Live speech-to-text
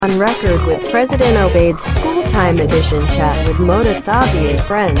On record with President Obaid's School Time Edition chat with Mona Sabi and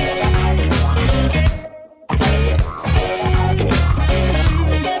friends.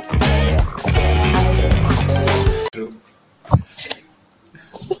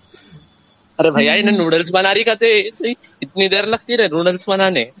 अरे भैया इन्हें noodles बना रही कहते इतनी देर लगती रहे नूडल्स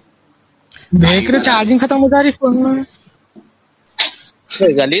बनाने। देख रहे चार्जिंग खत्म हो जा रही फोन में।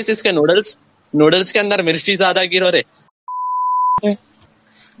 गलीस इसके नूडल्स के अंदर मिर्ची ज्यादा गिरो रे।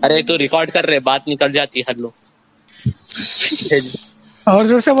 अरे तू रिकॉर्ड कर रहे बात निकल जाती हेलो। और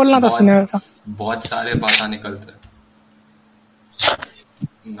जोर से बोलना था सुने वैसा। बहुत सारे बातें निकलते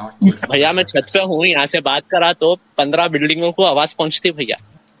भैया मैं छत पे हूँ यहाँ से बात करा तो 15 बिल्डिंगों को आवाज पहुंचती भैया।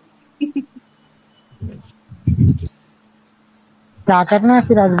 क्या करना है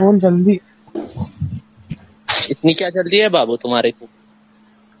फिर आज बोल जल्दी। इतनी क्या जल्दी है बाबू तुम्हारे को?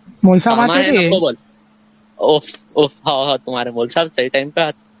 मोल साहब आते थे। बोल ओफ हाँ तुम्हारे मोल साहब सही टाइम पे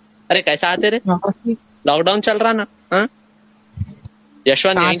आते। अरे कैसा आते रे? लॉकडाउन चल रहा ना। हाँ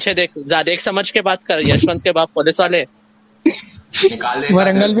यशवंत यहीं से देख समझ के बात कर। यशवंत के बाप पुलिस वाले निकाल दे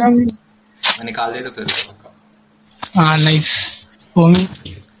वरंगल में निकाल दे तो फिर हाँ नाइस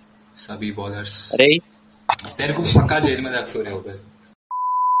सभी बॉलर्स। अरे तेरे को पक्का जेल में रख रहे होगे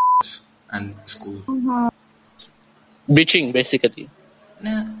एंड स्कूल बीचिंग basically.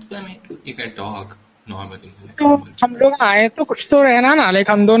 You can talk normally. तो हम लोग आए तो कुछ तो रहना ना। लाइक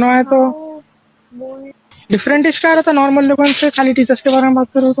हम दोनों आए तो डिफरेंट क्या रहता नॉर्मल लोगों से खाली टीचर्स के बारे में बात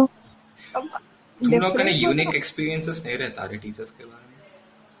करो तो तुम लोग का यूनिक एक्सपीरियंसेस नहीं रहता रे टीचर्स के बारे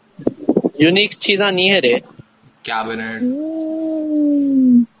में। यूनिक चीज़ा नहीं है रे। कैबिनेट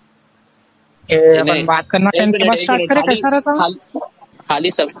अपन बात करना टेंथ के बाद स्टार्ट करें कैसा रहता।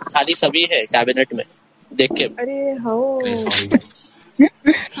 खाली सभी है कैबिनेट में देख के। अरे हो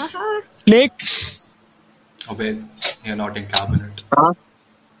लेक अबे you're not in cabinet. हाँ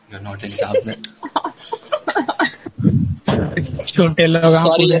You're not in cabinet. छोटे लोग।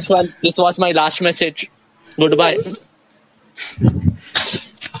 Sorry Yashwant, this was my last message. Goodbye.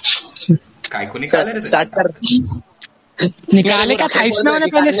 काय को निकाले रे? स्टार्ट कर। निकाले का था इसने वाले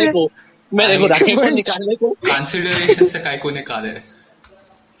पहले से मेरे को रखे को निकालने को। कंसिडरेशन से काय को निकाले?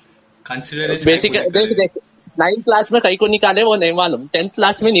 कंसिडरेशन बेसिक देख 9th क्लास में कहीं को निकाले वो नहीं मालूम। 10th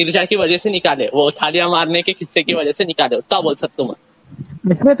क्लास में नीरजा की वजह से निकाले। वो थालियां मारने के किस्से की वजह से निकाले। क्या बोल सकता हूँ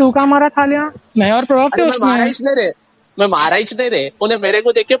मैं? तू का मारा थालियां? मैं और प्रभाव थे उसमें। मैं मारा ही नहीं रे। उन्हें मेरे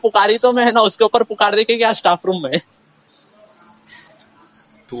को देख के पुकारी तो मैं है ना उसके ऊपर पुकार दे के क्या स्टाफ रूम में।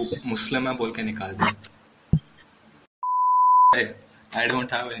 तू मुस्लिम है बोल के निकाल दे। I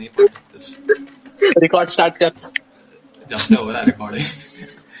don't have any part of this. Record start कर। जब से हो रहा रिकॉर्डिंग।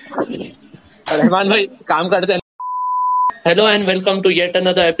 रहमान भाई काम करते हैं। Hello and welcome to yet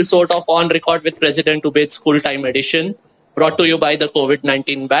another episode of On Record with President Ubaid School Time Edition, brought to you by the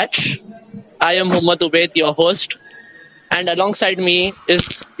COVID-19 batch. I am Muhammad Ubaid, your host, and alongside me is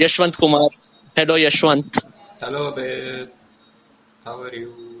Yashwant Kumar. Hello Yashwant. Hello Ubaid. How are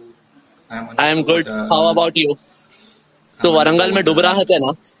you? I am good. How about you? तो वरंगल में डूब रहा था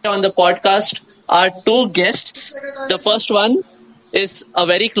ना। On the podcast are two guests. The first one is a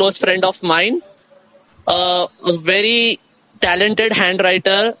very close friend of mine, a very talented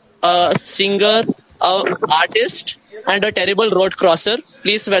handwriter, a singer, a artist, and a terrible road crosser.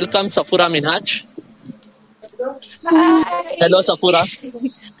 Please welcome Safura Minhaj. Hi. Hello, Safura.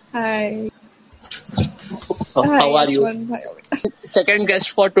 Hi. How are you? Second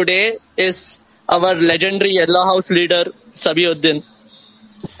guest for today is our legendary Yellow House leader, Sabiuddin.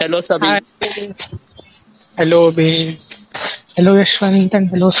 Hello, Sabi. Hi. Hello, babe. Hello, Yashwant, and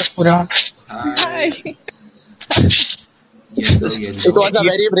hello, Safura. Hi. It was a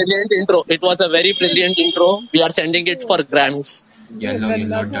very brilliant intro. We are sending it for Grammys.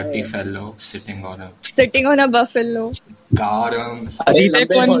 Yellow, dirty fellow sitting on a buffalo. garam. जीते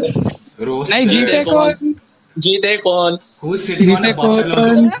कौन? Roasted. नहीं जीते कौन? Who's sitting on a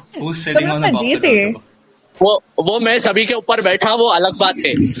buffalo? Who's sitting on a buffalo? वो मैं सभी के ऊपर बैठा वो अलग बात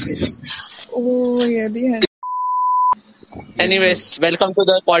है। ओह ये भी है। Anyways, welcome to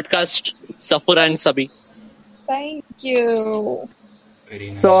the podcast, Safura and Sabi. Thank you. Very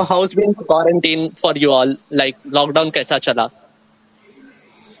nice. So, how's been quarantine for you all? Like, lockdown कैसा चला?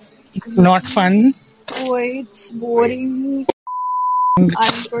 Not fun. Oh, it's boring.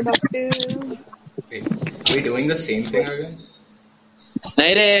 Unproductive. Wait, are we doing the same thing again?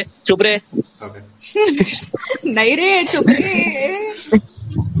 नहीं रे, चुप रे। Okay. नहीं रे चुप रे।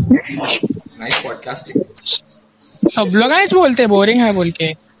 Nice podcasting. सब लोग आज बोलते बोरिंग है बोल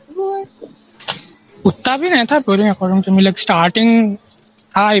के। उतना भी नहीं था boring according to me. Like starting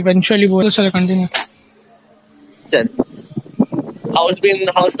हाँ इवेंचुअली बोल चल कंटिन्यू। चल,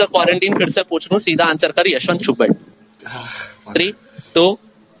 हाउस द क्वारंटीन फिर से पूछ लूं, सीधा आंसर कर, यशवंत चुप बैठ. 3, 2,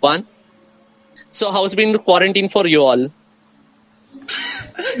 1. So how's been the quarantine for you all?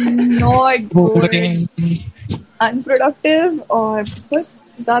 Not good. Boring. Unproductive और बहुत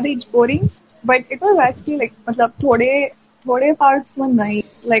ज़्यादा boring. But it was actually like मतलब थोड़े parts were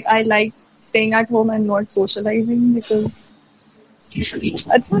nice. Like I like staying at home and not socializing because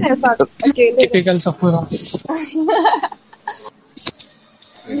अच्छा है ऐसा अकेले. Typical Safoora.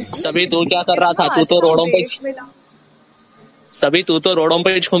 सभी तू क्या कर रहा था? तू तो रोडों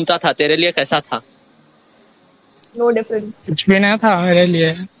पे घूमता था. तेरे लिए कैसा था? No difference. कुछ भी नहीं था मेरे लिए.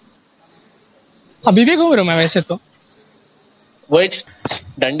 अभी भी घूम रहा हूँ मैं वैसे तो. वही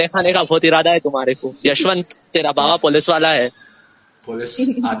डंडे खाने का बहुत इरादा है तुम्हारे को. यशवंत, तेरा बाबा पुलिस वाला है. पुलिस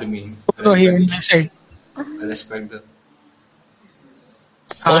आदमी. तो ही side. Respect the.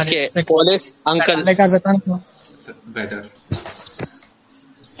 Okay, police uncle. का बता तो. Better.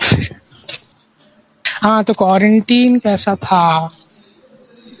 हाँ, तो क्वारंटीन कैसा था?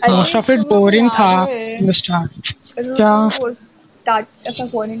 मोस्ट ऑफ इट बोरिंग था. क्या? ऐसा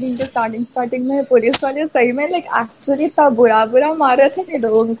क्वारंटीन के स्टार्टिंग में पुलिस वाले सही में लाइक एक्चुअली इतना बुरा मार रहे थे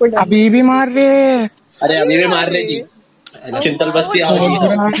लोगों को. अभी भी मार रहे. अरे अभी भी मार रहे जी. चिंतल बस्ती आ रही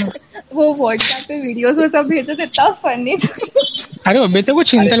है. वो व्हाट्सएप पे वीडियोस वो सब भेजे थे, इतना फनी. अरे अभी तो कुछ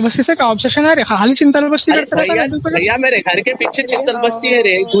चिंतल बस्ती से का ऑब्सेशन है रे. खाली चिंतल बस्ती करता रहता है. भैया मेरे घर के पीछे चिंतल बस्ती है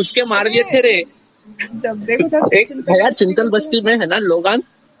रे. घुस के मार दिए थे रे. जब देखो एक भैया चिंतल बस्ती में है ना, लोग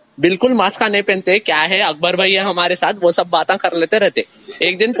बिल्कुल मास्क नहीं पहनते. क्या है, अकबर भैया हमारे साथ वो सब बातें कर लेते रहते.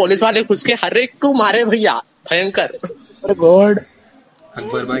 एक दिन पुलिस वाले घुस के हर एक को मारे भैया, भयंकर. अरे गॉड.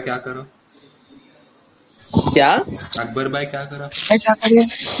 अकबर भाई क्या करो? क्या अकबर भाई क्या करा? क्या करिए?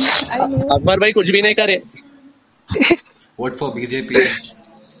 अकबर भाई कुछ भी नहीं करे. Vote for BJP.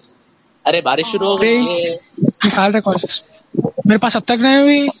 अरे बारिश शुरू हो गई है. निकाल रहे कॉलेज. मेरे पास अब तक नहीं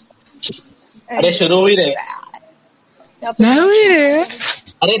हुई. अरे शुरू हुई रे. नहीं हुई रे.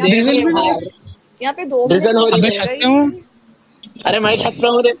 अरे देख ले बाहर. यहाँ पे 2 ड्रिजल हो रही अबे है. छत पे हूँ. अरे मैं छत पे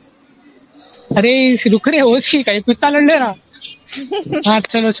हूँ रे. अरे रुक रे. हो सी का कुत्ता लड़ रहा. हाँ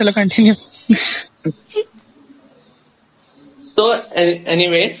चलो कंटिन्यू. तो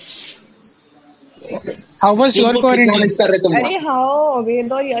anyways, how was your quarantine? कर रहे तुम? अरे हाँ,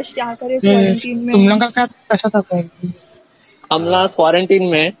 वेद और यश क्या करे क्वारंटीन में? तुम लोग का क्या कैसा था क्वारंटाइन? हम लोग क्वारंटीन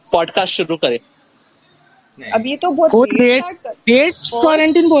में पॉडकास्ट शुरू करें. अब ये तो बहुत लेट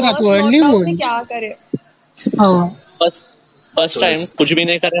क्वारंटाइन बोल रहा तू. अर्ली बोल. क्या करे? फर्स्ट टाइम कुछ भी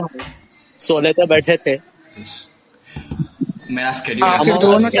नहीं करे. हम सोले पे बैठे थे. मेरा स्केड्यूल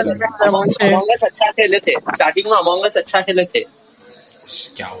अमंग अस अच्छा खेले थे. स्टार्टिंग में अमंग अस अच्छा खेले थे.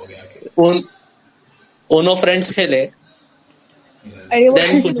 क्या हो गया? उनो फ्रेंड्स खेले. अरे वो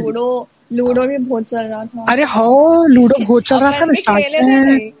लूडो भी बहुत चल रहा था. अरे हाँ, लूडो बहुत चल रहा था ना स्टार्ट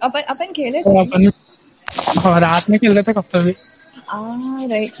में. अपन खेले थे. अपन रात में खेल रहे थे कब तक.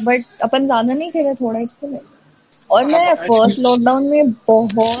 राइट. बट अपन ज्यादा नहीं खेले, थोड़ा ही खेले. और मैं फर्स्ट लॉकडाउन में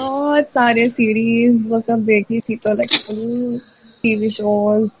बहुत सारे सीरीज वो सब देखी थी. तो like full TV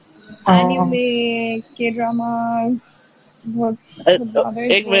shows, anime, के ड्रामास.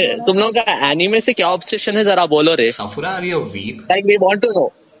 एक मिनट, तुम लोगों का एनिमे से क्या ऑब्सेशन है जरा बोलो रे. Safoora, are you week? Like we want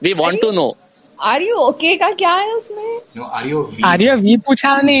to know. Are you okay का क्या है उसमें? नो, आर यू वीक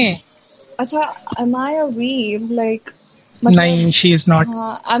पूछा ने. अच्छा, am I a weeb? Like, नहीं, she is not.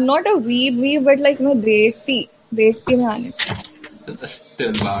 I'm not a weeb, but like मैं देखती मैं आने.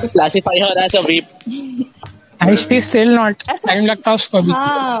 Classify her as a weeb. She is still not. Time लगता है उसको भी.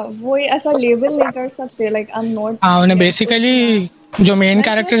 हाँ, वो ऐसा लेबल नहीं कर सकते. Like I'm not. हाँ, उन्हें बेसिकली जो मेन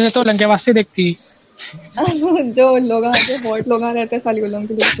कैरेक्टर है तो लंके वास्ते देखती. जो लोग जो हॉट लोग रहते हैं साली लोगों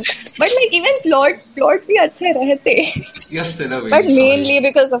के देखते. But like even plots भी अच्छे रहते. You're still a weeb. But mainly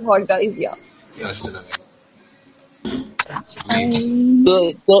because of hot guys, yeah. You're still a weeb.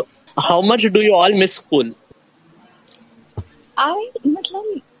 So how much do you all miss school?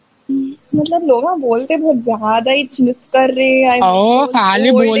 मतलब लोग बोलते बहुत ज्यादा ही मिस कर रहे.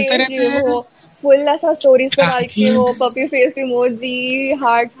 खाली बोलते रहते. फुल ऐसा स्टोरीज पे डाल के वो पपी फेस इमोजी,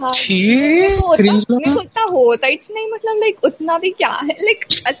 हार्ट. मेरे को उतना होता ही नहीं. मतलब लाइक उतना भी क्या है. लाइक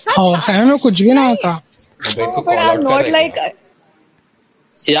अच्छा था में कुछ भी ना होता. But I am not like.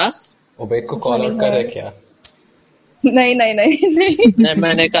 क्या ओबेद को कॉल आउट कर रहे क्या? नहीं मैं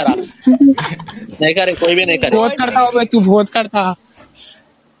नहीं करा. नहीं करे, कोई भी नहीं करे. बहुत करता हो तू, बहुत करता.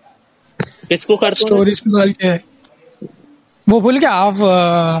 किसको करता? स्टोरीज पे डाल के. वो भूल गया आप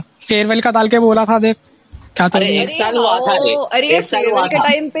फेयरवेल का डाल के बोला था. देख क्या था. अरे एक साल हुआ था रे. अरे फेयरवेल के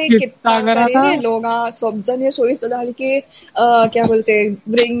टाइम पे कितना करे लोग सब जन ये स्टोरीज पे डाल के क्या बोलते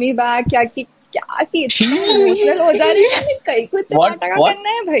ब्रिंग मी बैक, क्या कि क्या कि इमोशनल हो जा रही है, कहीं को इतना What? नाटक What? करना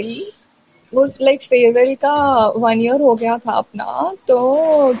है भाई। वो लाइक फेयरवेल का 1 ईयर हो गया था अपना, तो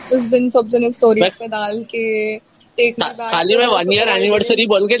उस दिन सब जने स्टोरीज पे डाल के टेक मी बैक खाली मैं 1 ईयर एनिवर्सरी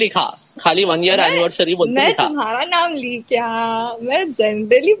बोल के लिखा, खाली 1 ईयर एनिवर्सरी बोल के मैं लिखा। तुम्हारा नाम ली क्या, मैं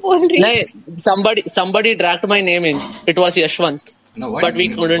जनरली बोल रही नहीं, somebody dragged my name in. It was Yashwant, No, what? but we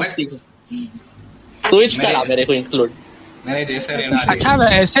couldn't see. Twitch करा मेरे को include. मैंने जैसे रहना अच्छा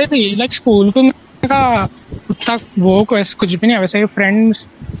वैसे भी लाइक स्कूल को का उतना वो कुछ भी नहीं है, वैसे फ्रेंड्स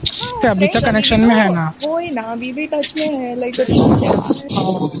से अभी तक कनेक्शन में है ना। वो ही ना, अभी भी टच में है, लाइक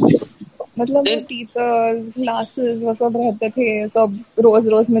मतलब वो टीचर्स क्लासेस वो सब रहते थे, सब रोज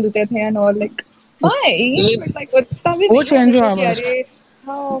रोज मिलते थे and all, like fine, like उतना भी वो change हुआ नहीं, बस। अरे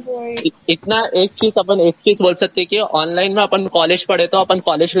हाँ वही। इतना एक चीज बोल सकते हैं कि ऑनलाइन में अपन कॉलेज पढ़े तो अपन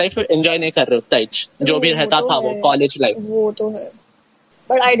कॉलेज लाइफ एंजॉय नहीं कर रहे उतना ही, जो भी रहता था वो कॉलेज लाइफ। वो तो है,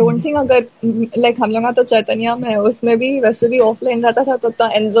 बट आई डोंट थिंक अगर लाइक हम लोग तो चैतन्य में उसमें भी वैसे भी ऑफलाइन रहता था, तो उतना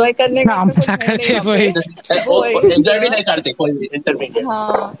एंजॉय करने का हम कुछ ऐसा है करते नहीं वही। वहाँ पे। एंजॉय भी नहीं करते कोई भी इंटरमीडिएट।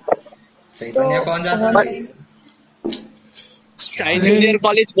 हाँ चैतन्य कौन जाता है? online- साइंस जूनियर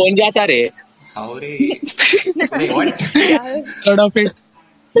कॉलेज कौन जाता रे? हाउ रे? व्हाट? क्या है? Lord of it.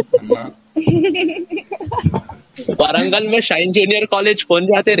 वारंगल में शाइन जूनियर कॉलेज कौन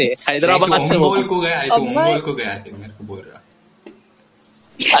जाते रे? हैदराबाद से वो। बोल को गया है, तो अब मैं- बोल को गया है, मेरे को बोल रहा।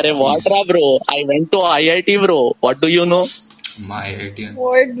 अरे व्हाट रा bro, I went to IIT bro, what do you know? My ATM.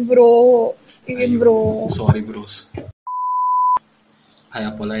 What bro? Even bro. Sorry bros. I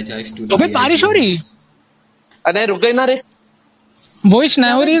apologize to the अबे बारिश हो रही, अरे रुक गई ना रे। वॉइस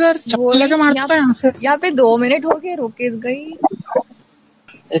नहीं हो रही इधर, चप्पल लगे मारता है यहाँ से। यहाँ पे 2 मिनट हो गए, रुक गई।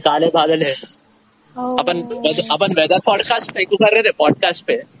 काले बादल है। Oh, अपन वेदर पॉडकास्ट पे क्यों कर रहे थे? पॉडकास्ट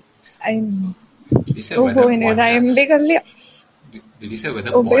पे I'm- Did you say O weather वो इन्हें राइम भी podcast? कर लिया। Did you say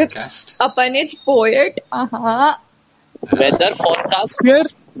weather Oh, wait. podcast? Upon is poet. हाँ, वेदर पॉडकास्ट फिर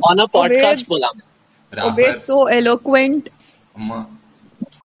ऑन अ पॉडकास्ट बोला। Rapper. so eloquent. Amma.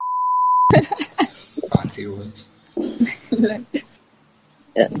 Fancy words.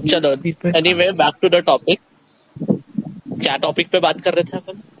 चलो anyway back to the topic. क्या टॉपिक पे बात कर रहे थे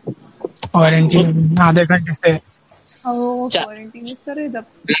अपन? क्वारंटीन आधे घंटे से क्वारंटीन इस तरह जब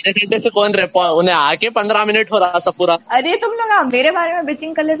आधे घंटे से कौन रहे? उन्हें आके 15 मिनट हो रहा सब पूरा। अरे तुम लोग मेरे बारे में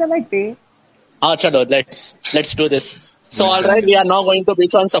बिचिंग कर लेते बैठते। हाँ चलो let's do this. So all right, we are now going to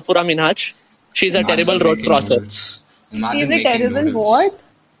bitch on Safura Minhaj. She's a terrible road crosser. She's a terrible what?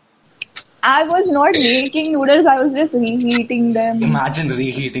 I was not making noodles, I was just reheating them. Imagine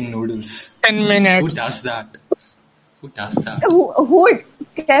reheating noodles. 10 minutes। Who does that? Who does that? Who?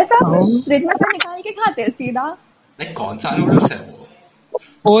 कैसा? Fridge में से निकाल के खाते हैं सीधा? Like कौन सा noodles है वो?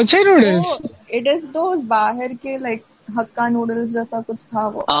 ओचे नूडल्स। It is those बाहर के like हक्का नूडल्स जैसा कुछ था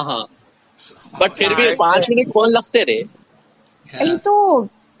वो। हाँ बट फिर भी 5 मिनट कौन लगते रे? अरे तो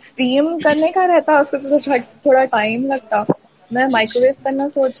स्टीम करने का रहता, उसको तो थोड़ा टाइम लगता। मैं माइक्रोवेव करना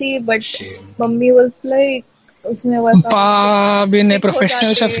सोची, but Shame. Mummy was like उसमें वैसा भी ने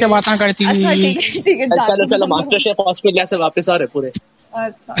प्रोफेशनल शेफ के बातें करती। अच्छा ठीक है चलो चलो मास्टर शेफ ऑस्ट्रेलिया से वापस आ रहे पूरे।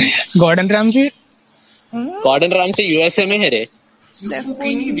 अच्छा Gordon Ramji Gordon Ramsay USA में है रे।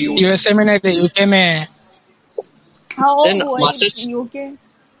 Zucchini dio. यूएसए में नहीं, यूके में। हाँ Then वो Masters- यूके,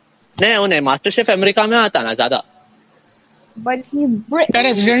 नहीं उन्हें मास्टर शेफ अमेरिका में आता ना ज्यादा। बट ही इज क्या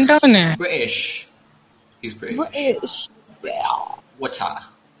रेजिडेंट है उन्हें? British. He's British. British. Water.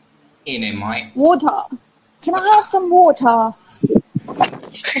 In it, Mike. Water. Can I have some water?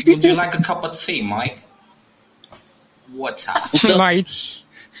 Would you like a cup of tea, Mike? Water. White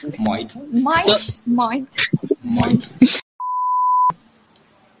Might. Might. Might.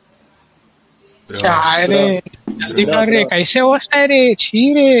 Bro. क्या है रे, जल्दी कर रे, कैसे होस्ट है रे,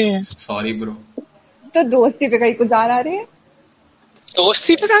 छी रे। Sorry, bro. तो दोस्ती पे कहीं गुजारा रहे।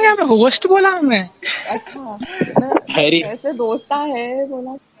 दोस्ती पे कहा मैं होस्ट बोला मैं। अच्छा हैरी। कैसे दोस्ता है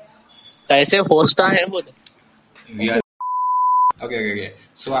बोला। कैसे होस्टा है वो? We are. Okay.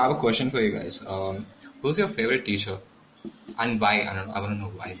 So I have a question for you guys. Who's your favorite teacher, and why? I want to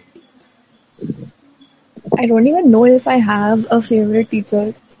know why. I don't even know if I have a favorite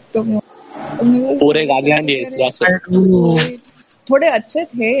teacher. तो पूरे guardian days जैसे। थोड़े अच्छे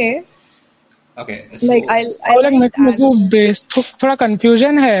थे। Okay. Like I और मेरे को base थोड़ा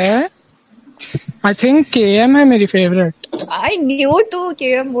कंफ्यूजन है। आई थिंक केएम है मेरी फेवरेट। I knew तू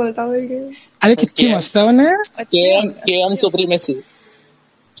केएम बोलता होगा। अरे कितनी मस्त है उन्हें। KM supremacy.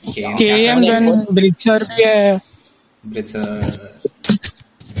 केएम देन ब्रिचर भी है।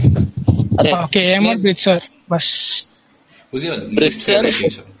 अरे केएम और ब्रिचर बस। Who's your Britzer. favorite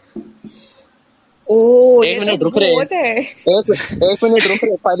teacher? ओ एक ये मिनट तो रुक रहे, बहुत है। एक मिनट रुक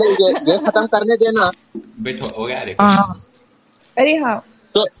रहे, पहले ये खत्म करने देना। बिट हो गया रे हाँ question। अरे हाँ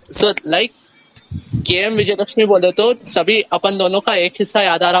तो सो लाइक केएम विजयलक्ष्मी बोले तो सभी अपन दोनों का एक हिस्सा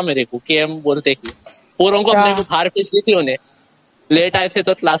याद आ रहा मेरे को। केएम बोलते ही पूरों को क्या? अपने को बाहर भेज दी थी उन्हें, लेट आए थे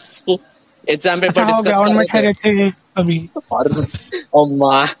तो क्लास को एग्जाम अच्छा पेपर हाँ, डिस्कस ग्राउंड कर में रहे थे। ठहरे थे अभी। और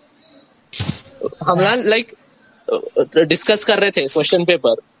अम्मा हमला लाइक डिस्कस कर रहे थे क्वेश्चन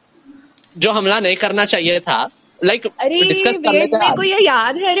पेपर, जो हमला नहीं करना चाहिए था। लाइक अरे डिस्कस कर वेट लेते मेरे हैं को ये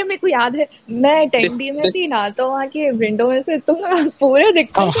याद है। अरे मेरे को याद है, मैं टेंडी में थी ना, तो वहाँ के विंडो में से तुम पूरे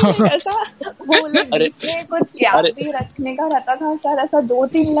दिखते थे हाँ। ऐसा। वो लोग अरे बीच में कुछ याद अरे भी रखने का रहता था शायद, ऐसा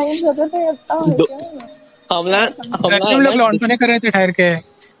 2-3 लाइन होते थे इतना दो- क्या। हमला मैं समझ हमला तुम है लोग लॉन ना, पर कर रहे थे ठहर के।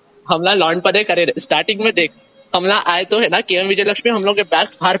 हमला लॉन पर ही करे। स्टार्टिंग में देख, हमला आए तो है ना केएम विजयलक्ष्मी हम लोग के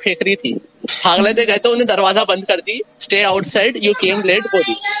बैग्स बाहर फेंक रही थी, भाग लेते गए तो उन्हें दरवाजा बंद कर दी। Stay outside, you came late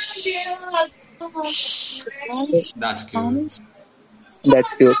बोली। That's cute.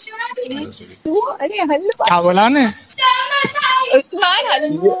 That's cute. That's really तू अरे हल्लू क्या बोला ने? उस्मान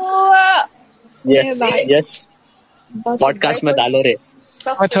हल्लू। यस भाई यस, पॉडकास्ट में डालो रे।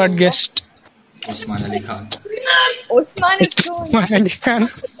 और third guest Usman Ali Khan. Usman इसको अली खान।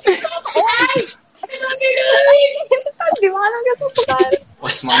 दीवाना कैसे पुकार।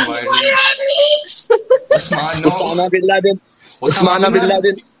 Usman Biden. Usman, no. Osama bin Laden, Osama bin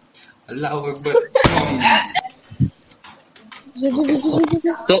Laden. Allahu Akbar.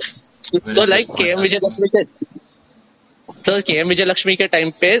 तो लाइक केएम विजयलक्ष्मी के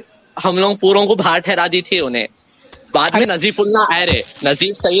टाइम पे हम लोग पूरों को बाहर ठहरा दी थी उन्हें। बाद में नजीफ उल्ला आए रे,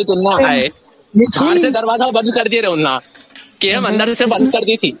 नजीफ सईद उल्ला आए, बाहर से दरवाजा बंद कर दिए रे उल्ला। केएम अंदर से बंद कर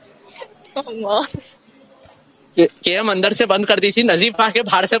दी थी, केएम अंदर से बंद कर दी थी, नजीफ आके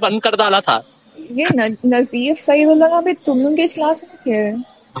बाहर से बंद कर डाला था। ये नजीफ सईदुल्लाह भी तुम लोग के क्लास में थे?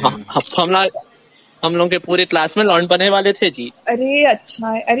 हम लोग के पूरी क्लास में लॉन्ड बने वाले थे जी। अरे अच्छा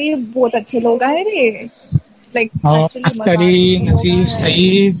है, अरे बहुत अच्छे लोग आए रे। Like actually Akhtari, Najeef,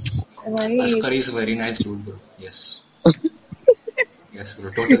 Saeed. Askari is a very nice dude, bro. Yes. Yes, bro.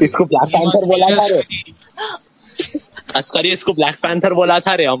 Totally. इसको ब्लैक पैंथर बोला था रे, अस्करी इसको ब्लैक पैंथर बोला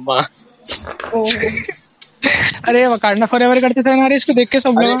था रे अम्मा। अरे वकांडा फॉरएवर करते थे ना रे, इसको देख के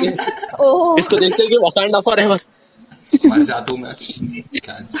सब अरे लोग। इसको देखते कि वकांडा फॉरएवर। मर जा तू मैं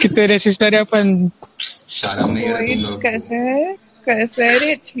क्या कितने रेसिस्टर है अपन। शर्म नहीं है तुम लोग कैसे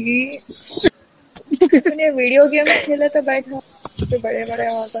रे छी। तूने वीडियो गेम खेले तो बैठा तो बड़े बड़े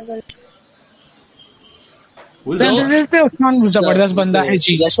आवाज कर। पे उस्मान जबरदस्त बंदा है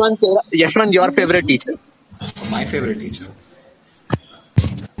जी। Yashwant your favourite teacher? My favorite teacher.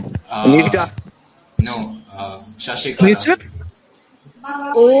 Nita. No, Shashikala. Teacher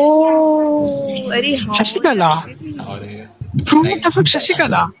oh अरे हाँ शशिकला। और prove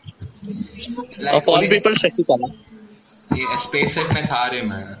Shashikala. Of all people, Shashikala. ये SpaceX में था रे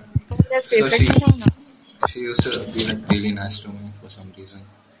मैं। तुमने SpaceX में था ना? She used to be like really nice to me for some reason.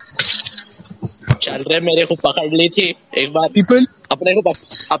 चल रहे, मेरे को पकड़ ली थी एक बार। पीपल अपने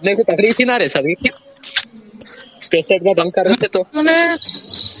को पकड़ी थी ना रे सभी, स्पेसएट में बंक कर रहे थे तो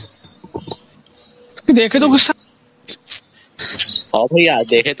देखे तो गुस्सा। हाँ भैया,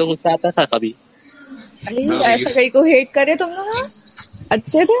 देखे तो गुस्सा आता था कभी। अरे ऐसा कहीं को हेट करे तुम लोग? हाँ?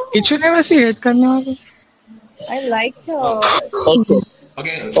 अच्छे थे। इचुने वैसे हेट करने वाले। I liked her.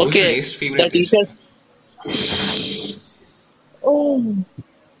 Okay, who's Okay, your least the favorite teacher? teachers. Oh.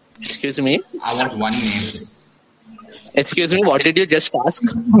 Excuse me. I want one name. Excuse me, what did you just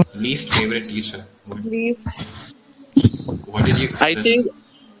ask? Least favorite teacher. Please. What did you? I think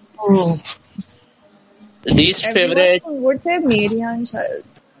least favorite. Everyone would say Marian शायद.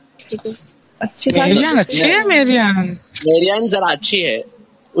 Because अच्छी था। Marian अच्छी है। Marian जरा अच्छी है,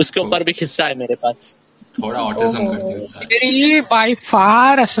 उसके ऊपर भी किस्सा है मेरे पास। थोड़ा ऑटिज्म करती होता है। मेरी बाई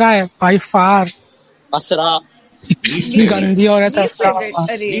फार असरा है, बाई फार। असरा इतनी गंदी औरत है असरा।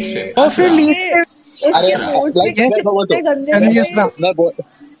 अरे Least favorite. और फिर लीस्ट उसके अरे, मूड से like, मैं बोलता हूँ, गंदे गंदी गंदे। असरा।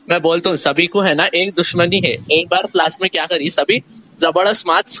 मैं बोलता हूँ सभी को है ना एक दुश्मनी है। एक बार क्लास में क्या करी, सभी जबरदस्त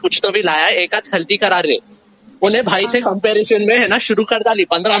मार्क्स कुछ तो भी लाया, एक आध गलती करा रहे, उन्हें भाई से कंपैरिजन में है ना शुरू कर डाली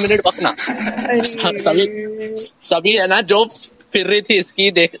 15 मिनट बकना। सभी है ना जो फिर रही थी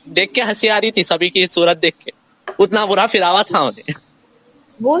इसकी देख के हंसी आ रही थी, सभी की सूरत देख के उतना बुरा फिरावा था उन्हें।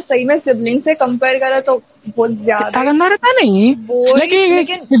 वो सही में सिबलिंग से कंपेयर करा तो बहुत ज्यादा गंदा रहता नहीं,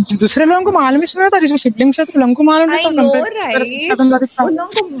 लेकिन दूसरे लोगों को मालूम नहीं रहता, जिसमें सिबलिंग से तो लोगों को मालूम नहीं उन लोगों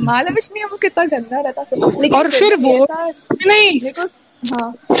को मालूम नहीं है वो कितना गंदा रहता सब। लेकिन और फिर वो नहीं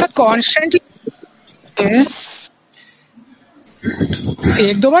हाँ कॉन्स्टेंटली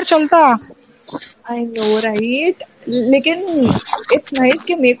एक दो बार चलता। I know right. लेकिन इट्स नाइस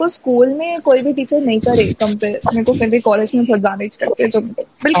कि मेरे को स्कूल में कोई भी टीचर नहीं करे कंपेयर, मेरे को फिर भी कॉलेज में बहुत ज्यादा करते हैं जो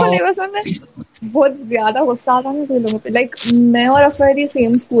बिल्कुल नहीं पसंद है। बहुत ज्यादा गुस्सा आता है मेरे को लोगों पे। लाइक मैं और अफरी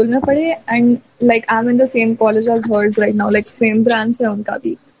सेम स्कूल में पढ़े and like I am in the same college as hers right now, like same branch है उनका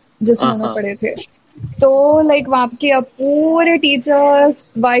भी जिसमें हम पढ़े थे। तो लाइक वहाँ के अब पूरे टीचर्स,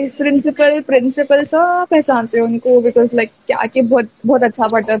 वाइस प्रिंसिपल, प्रिंसिपल सब पहचानते हैं उनको बिकॉज लाइक क्या कि बहुत बहुत अच्छा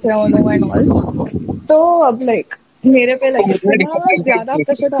पढ़ते थे उन्होंने एंड ऑल। तो अब लाइक मेरे पे लाइक इतना ज्यादा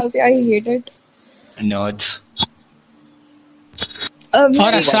प्रेशर डालते, आई हेट इट। नर्ड्स।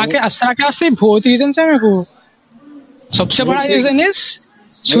 और असरा के वास्ते बहुत रीजन है मेरे को। सबसे बड़ा रीजन इज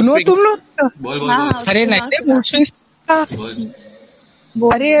सुनो तुम लोग। बोल अरे नहीं मूड स्विंग्स।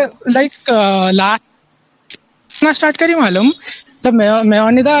 अरे लाइक लास्ट ना स्टार्ट करी मालूम तब मैं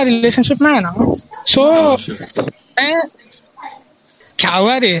और निदा रिलेशनशिप में है ना। सो क्या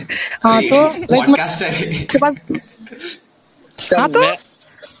हुआ रे? हाँ तो पॉडकास्ट है के बाद हाँ तो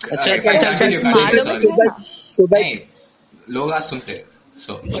अच्छा लोग आज सुनते हैं।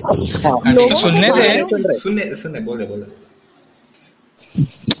 सो सुनने बोले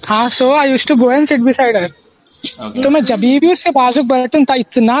हाँ। सो I used to go and sit beside her. तो मैं जब भी उसके बाजू बैठूं था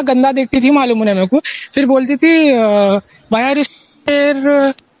इतना गंदा देखती थी मालूम उन्हें मेरे को। फिर बोलती थी भाई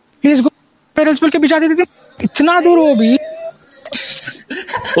प्लीज गो प्रिंसिपल के पीछे आती थी इतना दूर वो भी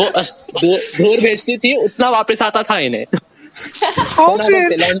वो दूर भेजती थी उतना वापस आता था इन्हें।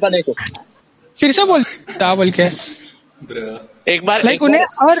 फिर से बोल के एक बार लाइक उन्हें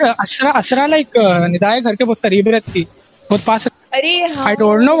और असरा लाइक निदाए घर के बहुत करीब रहती, बहुत पास। अरे आई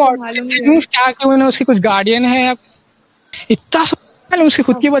डोंट नो व्हाट क्या कि उन्हें उसकी कुछ गार्डियन है इतना मालूम उसकी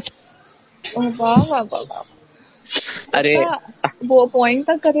खुद की बच्ची। वाह। अरे वो पॉइंट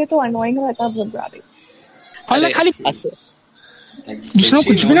तक करे तो अनोइंग रहता बहुत ज्यादा। और खाली जिसने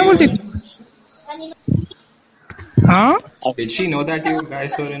कुछ भी ना बोलती थी। हाँ Did she know that you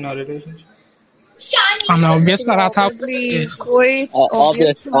guys were in a relationship? मैं ऑब्वियस कर रहा था।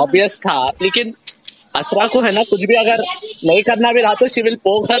 ऑब्वियस था लेकिन असरा को है ना कुछ भी अगर नहीं करना भी रहा तो शी विल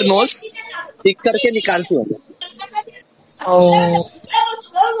पोक हर नोज ठीक करके निकालती हूँ।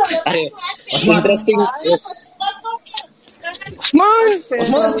 अरे इंटरेस्टिंग।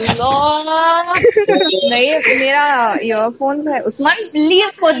 नहीं मेरा ईयरफोन है उस्मान प्लीज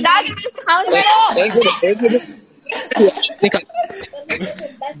खुदा एक minute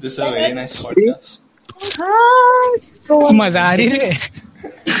This is a very nice podcast. मजा आ रही है।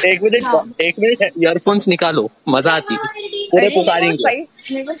 एक मिनट ईयरफोन्स निकालो मजा आती पूरे पुकारेंगे।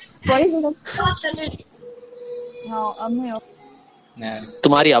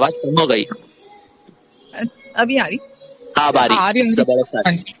 तुम्हारी आवाज कम हो गई। अभी आ रही? हाँ आ रही जबरदस्त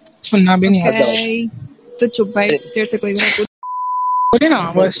सुनना भी नहीं आता तो चुप भाई तेरे से कोई भी बोले ना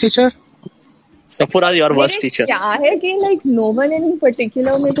worst teacher. Safura your worst teacher. क्या है कि like no one in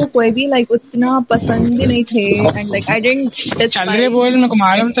particular मेरे को कोई भी लाइक उतना पसंद भी नहीं थे एंड लाइक आई डिडंट चल रे बोल मेरे को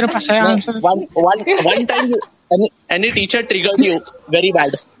मालूम तेरे पास है answer. One time any teacher triggered you very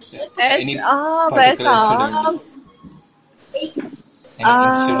bad. वैसा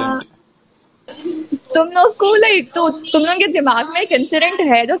तुम लोग को लाइक तो तुम लोग के दिमाग में एक इंसिडेंट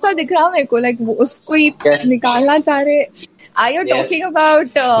है जो सा दिख रहा मेरे को लाइक उसको ही निकालना चाह रहे। Are you talking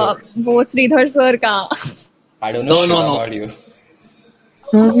about वो श्रीधर सर का? I don't know about you.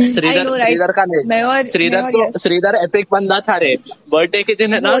 Sridhar का नहीं। श्रीधर एपिक बंदा था रे। बर्थडे के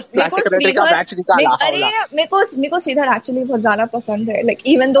दिन है ना क्लास सेक्रेटरी का बैच निकाला। अरे मेरे को श्रीधर एक्चुअली बहुत ज्यादा पसंद है like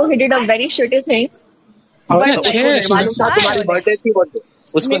even though he did a very shitty thing. मालूम था तुम्हारी बर्थडे थी वो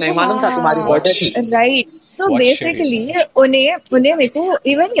उसको नहीं मालूम था तुम्हारी बर्थडे थी। राइट सो बेसिकली उन्हें मेरे को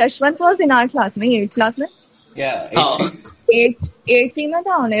even Yashwant was in our class में 8th क्लास में। Yeah, 8th में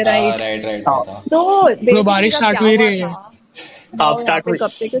था उन्हें right. तो बारिश स्टार्ट हुई रही है। स्टार्ट हुई कब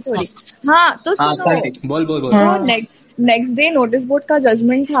से क्यों चोरी। हाँ तो सुनो बोल तो नेक्स्ट डे नोटिस बोर्ड का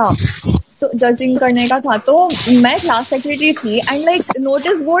जजमेंट था तो जजिंग करने का था। तो मैं क्लास सेक्रेटरी थी एंड लाइक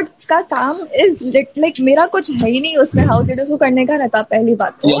नोटिस बोर्ड का काम इज लाइक मेरा कुछ है ही नहीं उसमें। हाउस लीडर्स को करने का रहता पहली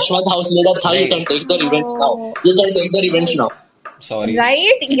बात तो। यशवंत हाउस लीडर था। You can take the events now. Sorry.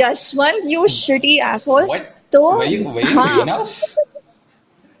 Right, Yashwant, you shitty asshole. What? तो were you greenhouse?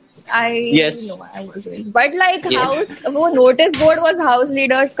 Yes. No, I wasn't. But like house, वो notice board was house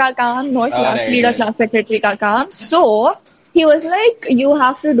leaders का काम, not class leader, class secretary का काम. So he was like, you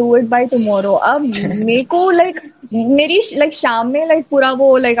have to do it by tomorrow. अब मेरे को like मेरी like शाम में like पूरा वो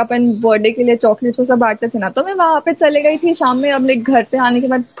like अपन बर्थडे के लिए चॉकलेट्स वो सब बांटते थे ना तो मैं वहाँ पे चले गई थी शाम में। अब like घर पे आने के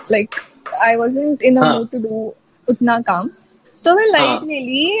बाद like I wasn't in a mood to do उतना काम तो मैं लाइट ले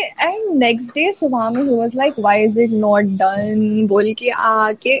ली एंड नेक्स्ट डे सुबह में ही was like why is it not done बोल के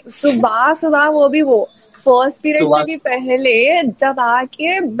आके सुबह वो भी वो फर्स्ट पीरियड सुबह से भी पहले जब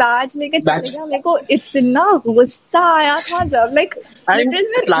आके बैच लेके चले बैच गया, मेरे को इतना गुस्सा आया था जब लाइक एंड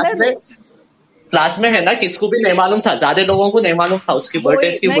लिटिल क्लास में है ना, किसको भी नहीं मालूम था, ज्यादा लोगों को नहीं मालूम था उसकी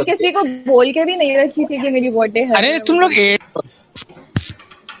बर्थडे थी मैं बोल के। किसी को बोल के भी नहीं रखी थी कि मेरी बर्थडे है। अरे तुम लोग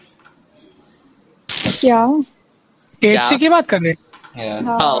क्या 8C की बात कर रहे Yeah.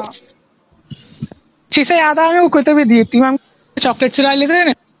 हाँ अच्छी से याद आया मेरे को, तो भी दीप्ति मैम चॉकलेट चुरा लेते थे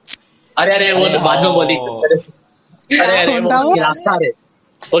ना। अरे अरे वो बाद में बोली तेरे से। अरे अरे कौन था वो वो? किराक था रे,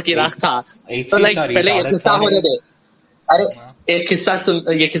 वो किराक था। तो लाइक पहले ये किस्सा होने दे, अरे एक किस्सा सुन,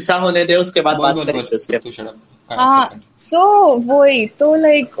 ये किस्सा होने दे, उसके बाद बात करेंगे उसके। तू shut up. हाँ सो वही तो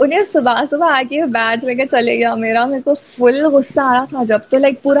लाइक उन्हें सुबह सुबह आके बैच लेके चले गया मेरा, मेरे को फुल गुस्सा आ रहा था जब तो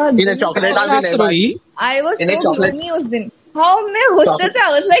लाइक पूरा इन्हें चॉकलेट आ भी नहीं भाई, आई वाज इन्हें सो chocolate- ग्लूमी उस दिन। हाँ मैं गुस्से से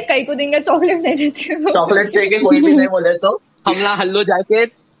आई वाज लाइक कई को देंगे चॉकलेट नहीं देती चॉकलेट्स देके कोई भी नहीं बोले तो हमला हल्लो जाके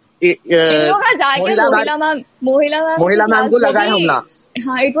इन लोग का जाके मोहिला मैम को लगाए हमला।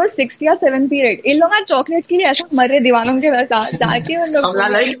 हाँ इट वाज 6th या 7th पीरियड। इन लोग चॉकलेट्स के लिए ऐसा मरे दीवानों के वैसा जाके उन लोग हमला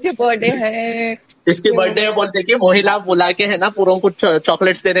like- इसकी बर्थडे है, इसकी बर्थडे में बोलते कि मोहिला बुला के है ना पूरों को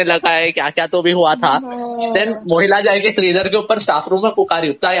चॉकलेट्स देने लगा है, क्या क्या तो भी हुआ था। देन मोहिला जाके श्रीधर के ऊपर स्टाफ रूम में पुकारी,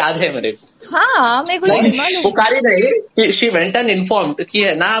 उतना याद है मेरे को। हाँ मेरे को ये मालूम। पुकारी नहीं, शी वेंट एंड इन्फॉर्म्ड कि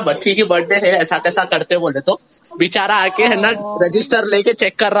है ना बच्ची की बर्थडे है, ऐसा कैसा करते बोले तो बेचारा आके है ना रजिस्टर लेके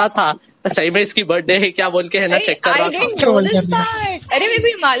चेक कर रहा था सही में इसकी बर्थडे है क्या बोल के है ना चेक कर I रहा didn't था। know this part. अरे मेरे को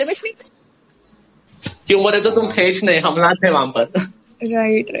ये मालूम ही नहीं। क्यों बोले तो तुम थे ही नहीं, हमला थे वहां पर।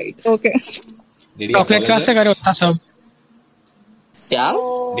 Right okay. Did he chocolate class से apologize? करे होता सब। क्या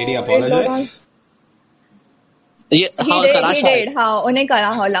Did he apologize? ये हाँ करा शायद। हाँ उन्हें करा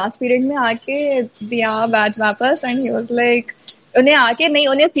हाँ लास्ट पीरियड में आके दिया बैच वापस एंड ही वाज लाइक उन्हें आके नहीं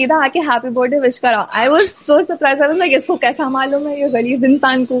उन्हें सीधा आके हैप्पी बर्थडे विश करा। I was so surprise, I was like इसको कैसा मालूम है ये गलीज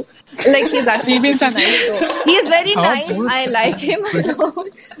इंसान को, लाइक ही इज एक्चुअली भी इंसान है। He is very nice, I like him.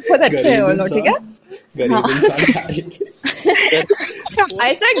 बहुत अच्छे है वो लोग, ठीक है। गरीब इंसान का।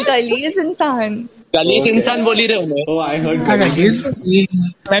 आई सेड गलीज इंसान। गलीस इंसान बोली रहे उन्हें। Oh, I heard हाँ, गरीब.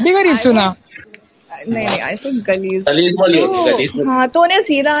 मैं भी गरीब सुना। नहीं आई सेड गलीज। गलीस बोली गलीस। हाँ तो उन्हें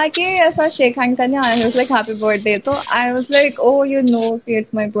सीधा आके ऐसा शेक हैंड करने आया, ही वाज लाइक हैप्पी बर्थडे। तो I was like oh you know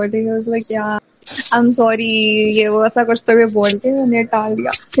it's my birthday. He was like या आई एम सॉरी, ये वो ऐसा कुछ तो भी बोल के उन्हें टाल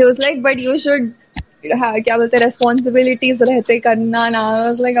दिया। ही was like but you should क्या बोलते हैं रेस्पॉन्सिबिलिटीज रहते करना ना। आई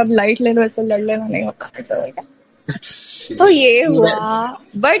वाज लाइक अब लाइट ले लो, ऐसा लड़ लेना नहीं होता ऐसा क्या। तो ये हुआ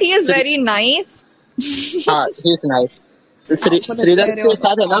but he is very nice. हाँ ही इज नाइस। श्रीधर के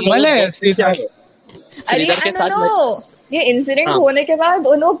साथ है ना भले श्रीधर। अरे श्रीधर के साथ नो ये इंसिडेंट हाँ। होने के बाद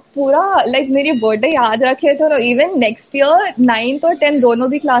वो लोग पूरा लाइक मेरी बर्थडे याद रखे थे और इवन नेक्स्ट ईयर 9th और 10th दोनों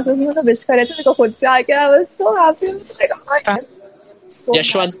भी क्लासेस में तो विश करे थे। मेरे को खुद से आके I was so happy.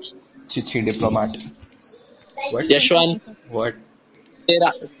 Yashwant Chichi diplomat. What? Yashwant What?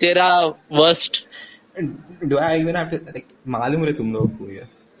 तेरा worst Do I even have to like मालूम है तुम लोग को ये?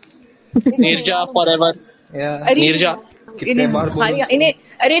 नीरजा फॉरएवर। Yeah. नीरजा कितने बार बोलूं?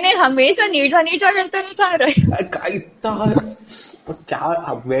 इन्हें हमेशा नीरजा करते रहता है। इतना क्या?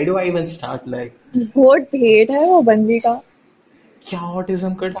 Where do I even start? Like बहुत भेद है वो बंदी का। क्या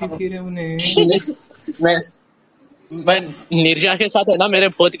ऑटिज्म करती थी रे उन्हें? मैं नीरजा के साथ है ना मेरे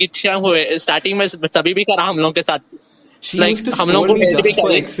बहुत इच्छा हुए स्टार्टिंग में, सभी भी करा हम लोग के साथ। She Like, used to हम लोग को scold me help भी just for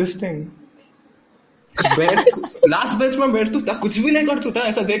करी। existing. लास्ट बेंच में बैठ तू था, कुछ भी नहीं कर तू था,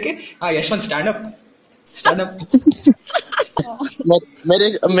 ऐसा देखे हाँ यशवंत स्टैंड अप।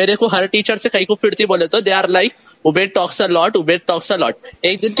 मेरे को हर टीचर से कहीं को फिरती बोले तो they are like Ubed talks a lot, Ubed talks a lot.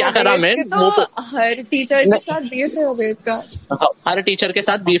 एक दिन क्या करा मैं मुंह पे, हर टीचर के साथ बीफ है उबेद का। हर टीचर के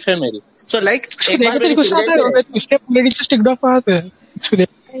साथ बीफ है मेरी। सो लाइक एक बार मेरी गुस्सा आता है उसके टीचर स्टिक ऑफ आते हैं।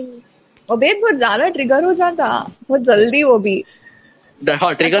 उबेद बहुत ज्यादा ट्रिगर हो जाता बहुत जल्दी, वो भी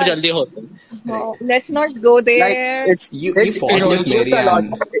हाँ ट्रिगर जल्दी होते। Let's not go Like there. it's fought with a lot. Marianne.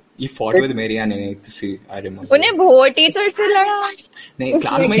 You fought with Marianne in 8th. I remember. उन्हें बहुत टीचर से लड़ा। नहीं उसमें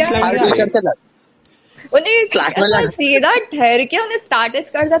क्लास में क्या इसलिए हर लड़ा? टीचर से लड़। उन्हें Class में ऐसा लड़ा। सीधा ठहर के उन्हें स्टार्ट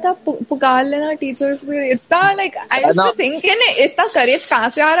करता था पुकार लेना टीचर्स में। इतना like I used to think इतना करेज कहाँ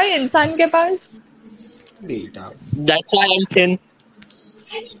से आ रहा है इंसान के पास। That's why I'm thin.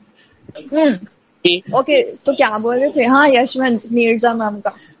 Okay तो क्या बोल रहे थे? हाँ यशवंत नीरजा मैम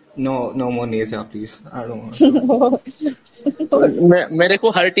का। No more Nirja, please. I don't want. मेरे को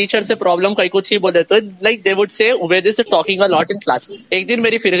हर टीचर से प्रॉब्लम कहीं कुछ ही बोले तो like they would say Ubed is talking a lot in class. एक दिन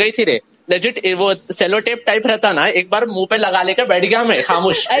मेरी फिर गई थी रे लेजिट, वो सेलो टेप टाइप रहता ना, एक बार मुंह पे लगा लेकर बैठ गया मैं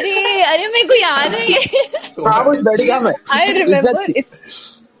खामोश। अरे मेरे को याद है ये। खामोश बैठ गया मैं। आई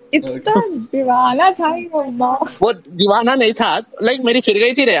रिमेम्बर इतना दीवाना था ये मम्मा। वो दीवाना नहीं था, लाइक मेरी फिर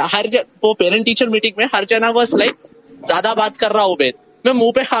गई थी रे वो पेरेंट टीचर मीटिंग में हर जना बस लाइक ज्यादा बात कर रहा उबेद, मैं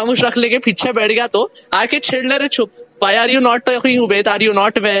मुंह पे खामोश रख लेके पीछे बैठ गया तो आके छेड़ ले रहे चुप, why are you not talking Ubaid, are you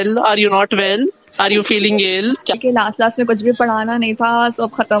not well, are you not well, are you feeling ill? के लास्ट में कुछ भी पढ़ाना नहीं था,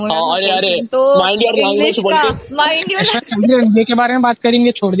 सब खत्म हो गया। अरे तो माइंड योर लैंग्वेज बोल के माइंड योर ये के बारे में बात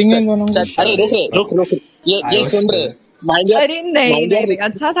करेंगे, छोड़ देंगे इन दोनों को। अरे रुक ये सुन रहे माइंड अरे नहीं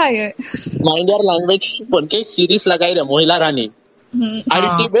अच्छा था ये। माइंड योर लैंग्वेज बोल के सीरीज लगाई रहे मोहिला रानी,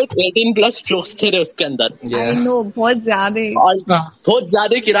 अल्टीमेट 18+ जोक्स थे रे उसके अंदर। आई नो बहुत ज्यादा, और बहुत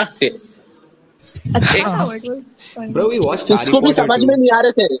ज्यादा किराक थे। अच्छा था वो, it was funny. Bro, we watched Harry उसको भी Potter समझ too. में नहीं आ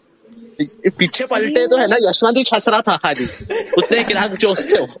रहे थे, पीछे पलटे तो है ना यशवंत ही हंस रहा था खाली, उतने किराक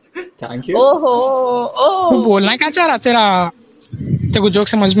जोक्स थे वो। Thank you. ओहो तू बोलना क्या चाह रहा, तेरे को जोक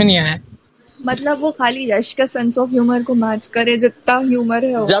समझ में नहीं आया? मतलब वो खाली यश का सेंस ऑफ ह्यूमर को मैच करे, जितना ह्यूमर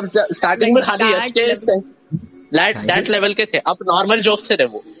है वो। जब स्टार्टिंग में खाली Like यश के दैट लेवल के थे, अब नॉर्मल जोक्स थे रे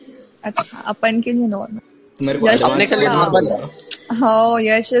वो। अच्छा अपन के लिए नॉर्मल, मेरे को यश अपने के लिए हाँ। नॉर्मल है। हाँ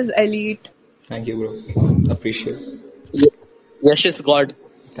Yash is elite. Thank you, bro. Appreciate. Yash is god.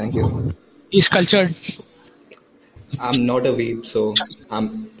 Thank you. इस culture I'm not a weeb, so I'm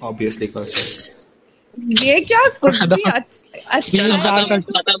obviously cultured. ये क्या कुछ भी अच्छा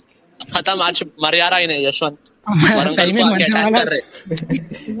खत्म आज मरियारा ही नहीं यशवंत, सही में वरंगल को आके मरने अटैक वाला। कर रहे।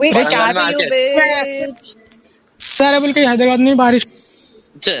 Wait, वरंगल क्या में you आके bitch? सर बोल के हैदराबाद में बारिश।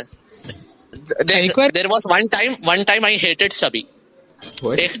 There was one time I hated सभी।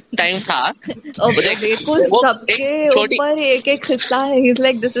 What? एक टाइम था Okay, देखो सबके ऊपर एक एक हिस्सा है। He's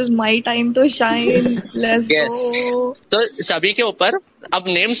like, this is my time to shine. Let's Yes. go. तो सभी के ऊपर अब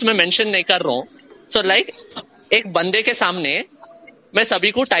नेम्स में मेंशन नहीं कर रहा हूँ। सो लाइक एक बंदे के सामने मैं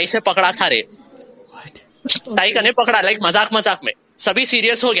सभी को टाई से पकड़ा था रे, टाई का नहीं पकड़ा, लाइक मजाक में सभी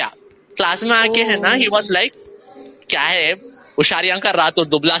सीरियस हो गया। क्लास में आके है ना, ही वाज लाइक क्या है उशारियां कर रहा, तो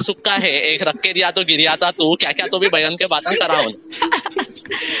दुबला सुक्का है, एक रख के दिया तो गिरिया था तू, क्या तो भी बयान के बातें करा हूं।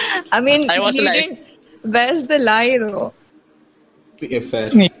 I mean, I was he like- didn't. Where's the lie though? If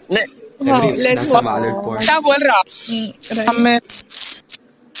नहीं, Wow, every, let's that's go. a valid point. क्या बोल रहा Right. हम में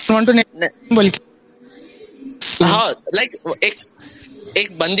want to name बोल के। हाँ लाइक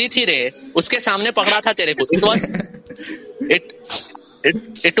एक बंदी थी रे, उसके सामने पकड़ा था तेरे को।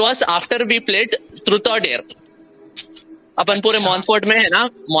 It was after we played truth और डेयर। अपन पूरे मॉनफोर्ड में है ना,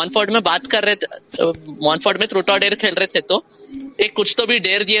 मॉनफोर्ड में बात कर रहे थे, मॉनफोर्ड में ट्रूथ और डेयर खेल रहे थे, तो एक कुछ तो भी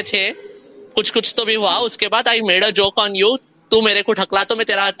डेयर दिए थे, कुछ तो भी हुआ। उसके बाद I made a joke on you, तू मेरे को ढकला तो मैं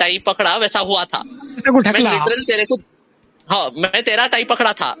तेरा टाई पकड़ा, वैसा हुआ था। तेरे को मैं ढकला। लिटरल तेरे को, हाँ मैं तेरा टाई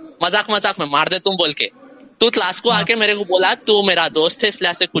पकड़ा था मजाक में, मार दे तुम बोल के। तू क्लास को आके मेरे को बोला तू मेरा दोस्त है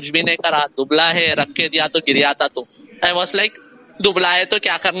इसलिए ऐसे कुछ भी नहीं करा, दुबला है रख के दिया तो गिरिया था तू। आई वॉज लाइक दुबला है तो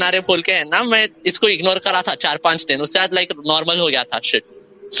क्या करना रे बोल के है ना, मैं इसको इग्नोर करा था 4-5 दिन, उससे बाद लाइक नॉर्मल हो गया था shit.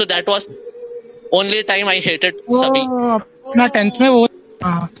 So that was only time I hated सभी। अपना 10th में वो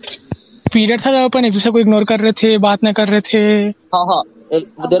पीरियड था जब अपन एक दूसरे को इग्नोर कर रहे थे, बात नहीं कर रहे थे। हाँ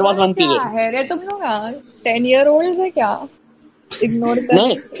देयर वाज वन क्या पीरियड। है रे तुम लोग यार, 10-year-olds है क्या? इग्नोर कर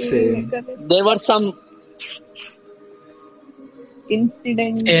नहीं, there were some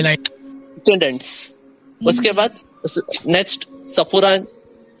incident. A light incidents. उसके बाद next Safura,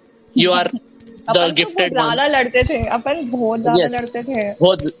 you are the gifted one. ज्यादा लड़ते थे अपन, बहुत ज्यादा Yes. लड़ते थे।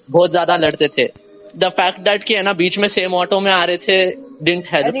 बहुत ज्यादा लड़ते थे। द फैक्ट दैट कि है ना बीच में सेम ऑटो में आ रहे थे डिडंट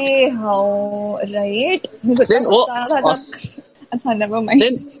हेल्प। अरे हाउ राइट। Then वो- अच्छा नेवर माइंड।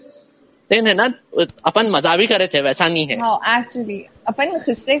 देन है ना अपन मजा भी करे थे, वैसा नहीं है। हाँ एक्चुअली अपन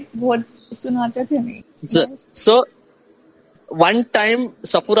किस्से बहुत सुनाते थे नहीं। सो वन टाइम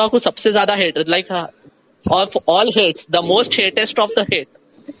सफूरा को सबसे ज्यादा hate, like of all hates the most हेटेस्ट of the hate,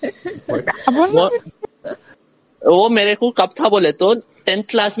 वो मेरे को कब था बोले तो 10th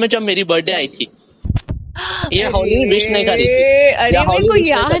क्लास में जब मेरी बर्थडे आई थी। ये होली विश नहीं करी थी। अरे या मेरे होली को wish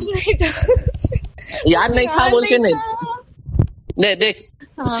याद नहीं नहीं था। याद नहीं था बोल के नहीं। नहीं देख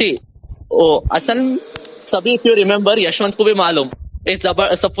सी ओ असल सभी, इफ यू रिमेम्बर, यशवंत को भी मालूम, एक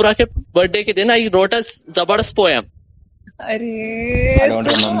सफूरा के बर्थडे के दिन आई रोट अ जबरदस्त पोएम। I don't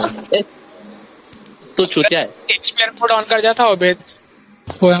remember. तू छूटिया है। शेक्सपियर मोड ऑन कर जाता उबेद,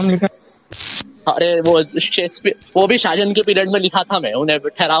 वो हम लिखा। अरे वो शेक्सपियर, वो भी शाहजहां के पीरियड में लिखा था, मैं उन्हें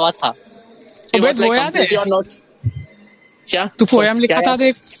ठहरावा था। उबेद वो याद है? क्या तू पोयम लिखा था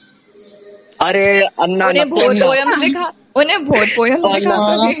देख। अरे अन्ना उन्हें नक्को बहुत अन्ना, पोयम लिखा, उन्हें बहुत पोयम लिखा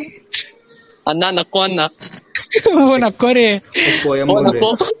सभी। अन्ना नक्को अन्ना, वो नक्को रे। एक पोयम वो बोल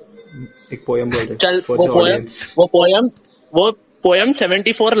नक्को। रहे, एक पोयम बोल रहे चल for वो the पोयम audience. वो पोयम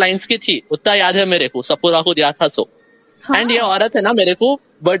 74 लाइंस की थी, उतना याद है मेरे को, सफूरा को दिया था। सो एंड ये औरत है ना मेरे को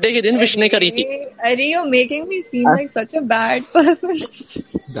बर्थडे के दिन विश नहीं करी थी. अरे you're making me seem like such a bad person.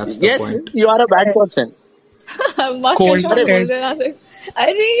 That's the Yes, point. you are a bad person. माँ Cold कैसा blooded. बोल रहा था.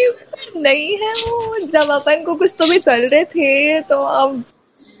 अरे नहीं है वो, जब अपन को कुछ तो भी चल रहे थे तो अब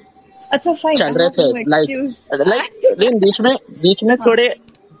अच्छा फाइन. चल रहे थे लेकिन बीच में थोड़े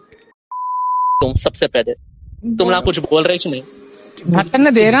तुम सबसे पहले तुम ना कुछ बोल रहे नहीं. ढक्कन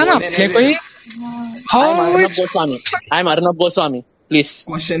ने दे रहा ना अपने कोई. I am Arnab Goswami please.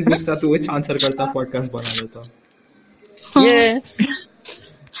 Question पूछता तू which आंसर करता पॉडकास्ट बना देता. ये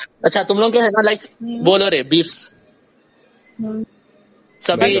अच्छा तुम लोग के है ना लाइक बोलो रे बीफ्स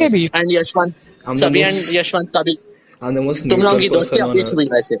सभी कैसे beefs? And Yashwant I'm the सभी most- एंड यशवंत का भी I'm the most तुम लोगों की neutral दोस्ती person on अभी earth. हुई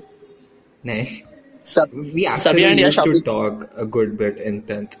वैसे नहीं. सब We सभी actually and used Yash to talk a good bit in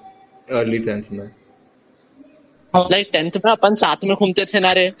 10th, early 10th में. लाइक 10th में अपन साथ में घूमते थे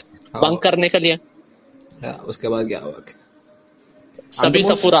ना रे हाँ. बंक करने के लिए उसके बाद क्या हुआ? सभी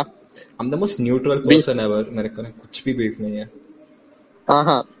most- Safoora. I'm the most neutral person ever. मेरे को कुछ भी बीफ नहीं है.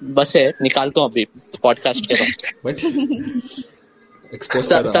 हाँ बस है निकालता हूँ अभी पॉडकास्ट के बाद. But expose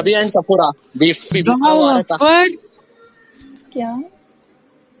कर रहा सभी हूँ. एंड सफुरा बीफ्स भी बीफ हुआ रहता. पर क्या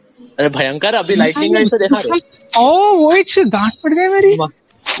अरे भयंकर अभी लाइटनिंग है इसे देखा रे. ओ वो एक गांठ पड़ गई मेरी.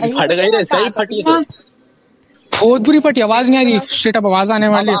 फट गई रे सही फटी रे. बहुत बुरी पटी. आवाज नहीं आ रही. स्ट्रेट अप आवाज आने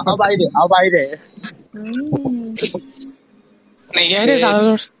वाली है. अब आई रे नहीं है रे ज्यादा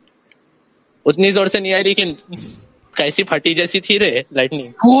जोर से. उतनी जोर से नहीं आई लेकिन कैसी फटी जैसी थी रे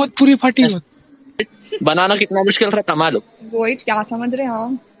लाइटनिंग. बहुत बुरी फटी. बनाना कितना मुश्किल रहता मालूम. रोहित क्या समझ रहे हैं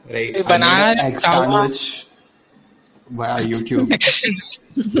आप? Right. बनाया I made an egg क्या हुआ? sandwich via YouTube.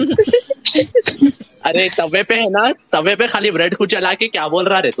 अरे तवे पे है ना तवे पे खाली ब्रेड को चला के क्या बोल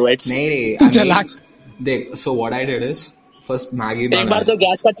रहा रे तू. नहीं रे. जला. देख. So what I did is first Maggie एक बार बनाया. तो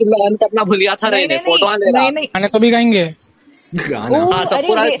गैस का चूल्हा ऑन करना भूल गया था रे ने फोटो आ ले रहा. नहीं खाने तो भी खाएंगे. गाना. हाँ,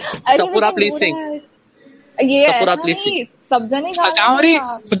 सब पूरा please sing. ये सब पूरा ऐसा please नहीं, सब जने जाओरी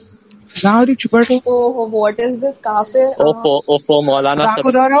जाओरी चुप रहो. ओहो व्हाट इज दिस काफिर. ओफो मौलाना राम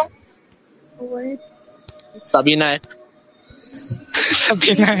को दो सभी ना है.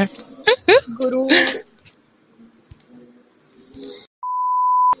 सभी ना है. गुरु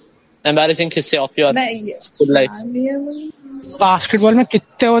एम्बैरेसिंग किस्से ऑफ योर नहीं स्कूल लाइफ. बास्केटबॉल में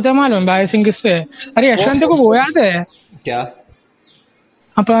कितने होते हैं मालूम. एम्बैरेसिंग किससे. अरे यशवंत को वो याद है क्या?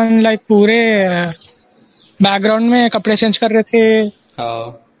 अपन लाइक पूरे बैकग्राउंड में कपड़े चेंज कर रहे थे.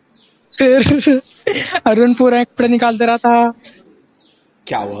 हाँ. फिर अरुण पूरा कपड़े निकालते रहा था.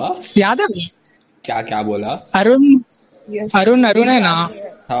 क्या हुआ? याद है. क्या बोला? अरुण है ना.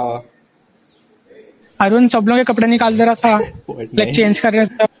 हाँ. अरुण सब लोग के कपड़े निकालते रहा था. लाइक नहीं. चेंज कर रहे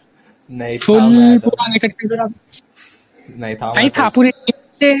थे. नहीं था. फुल मैं तो- पूरा निकट कर रहा. नहीं था. नहीं मैं था तो- पूरे.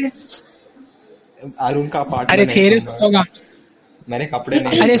 अरुण का पार्ट. अरे थे रे होगा. मैंने कपड़े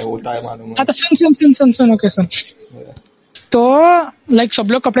नहीं अरे- लिए, होता है मालूम हाँ है. तो सुन ओके सुन. तो लाइक सब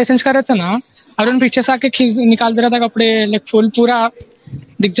लोग कपड़े चेंज कर रहे थे ना. अरुण पीछे से आके खींच निकाल दे रहा था कपड़े. लाइक फुल पूरा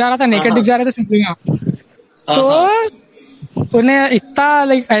दिख जा रहा था. नेकेड दिख जा रहा था सिंपली. तो उन्हें इतना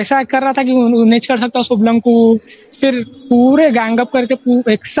लाइक ऐसा कर रहा था कि उन्हें कर सकता शुभलम को. फिर पूरे गैंगअप करके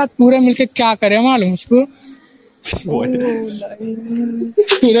एक साथ पूरे मिलके क्या करे मालूम उसको. What?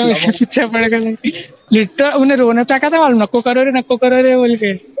 पूरे मेरे पीछे पड़ गए. लिटर उन्हें रोने पे क्या था मालूम. नको करो रे बोल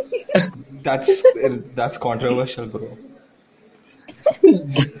के. That's controversial, bro.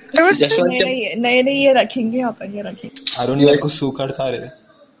 यशवंत के नहीं ये रखेंगे अपन ये रखेंगे. अरुण मेरे को सू करता रे.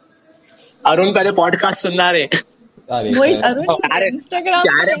 अरुण पहले पॉडकास्ट सुनना रे. अरे वही सर. अरुण अरे इंस्टाग्राम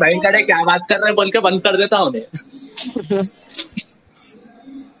क्या रे भयंकर है क्या बात कर रहे हैं बोल के बंद कर देता उन्हें.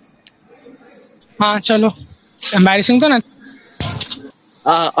 हाँ चलो. एम्बैरेसिंग तो ना.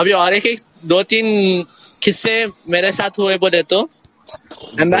 अभी और एक 2-3 किस्से मेरे साथ हुए बोले तो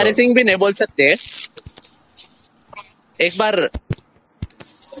एम्बैरेसिंग भी नहीं बोल सकते. एक बार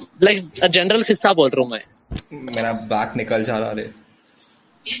लाइक जनरल किस्सा बोल रहा हूँ मैं. मेरा बैक निकल जा रहा रे.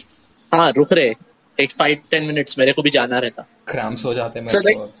 हाँ रुक रे एक 5-10 मिनट्स मेरे को भी जाना रहता. क्रैम्प्स हो जाते So,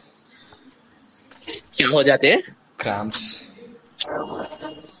 मेरे को. क्या हो जाते. क्रैम्प्स.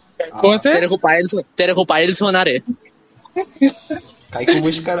 बोलते तेरे को पाइल्स होना रे. काई को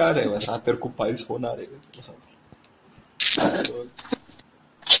विश करा रे वैसा. तेरे को पाइल्स होना रे.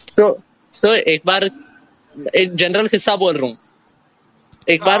 तो एक बार एक जनरल किस्सा बोल रहा हूँ.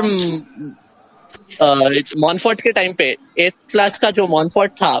 एक बार मॉनफोर्ट के टाइम पे 8th क्लास का जो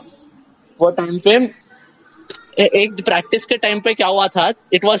मॉनफोर्ट था वो टाइम पे एक प्रैक्टिस के टाइम पे क्या हुआ था.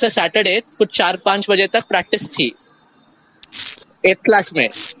 It was a Saturday. कुछ 4-5 बजे तक प्रैक्टिस थी 8th क्लास में.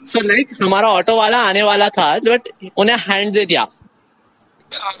 सो लाइक हमारा ऑटो वाला आने वाला था बट उन्हें हैंड दे दिया.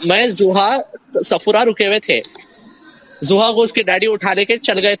 मैं जुहा सफुरा रुके हुए थे. जुहा को उसके डैडी उठा लेके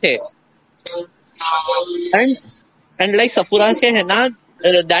चल गए थे। एंड लाइक सफूरा के है ना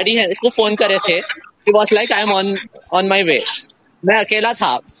डैडी है को फोन करे थे, he was like I am on my way. मैं अकेला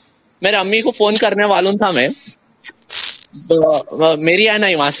था, मेरे अम्मी को फोन करने वालूम था मैं, मेरी आना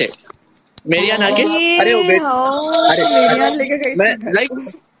ही वहां से मेरी आना के अरे मैं लाइक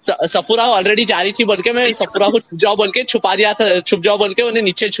सफूरा ऑलरेडी जा रही थी बोल के मैं सफूरा को छुप जाओ बोल के छुपा दिया था, छुप जाओ बोल के उन्हें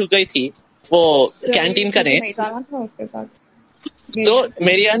नीचे छुप गई थी वो कैंटीन करने। तो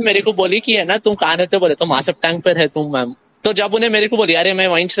मेरी को बोली कि है ना तुम कहाँ रहते हो, बोले तो मासप टैंक पे रहती हूँ मैम। तो जब उन्हें मेरे को बोली अरे मैं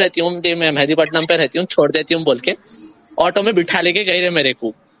वहीं रहती हूँ, मैं मेहदीपट्टनम पे रहती हूँ, छोड़ देती हूँ बोल के ऑटो में बिठा लेके गई रे मेरे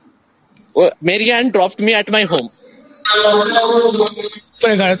को। मेरी and dropped me at my home.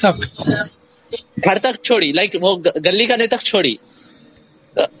 घर तक छोड़ी, लाइक वो गली करने तक छोड़ी।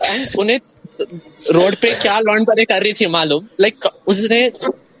 एंड उन्हें रोड पे क्या लॉन्ड परे कर रही थी मालूम, लाइक उसने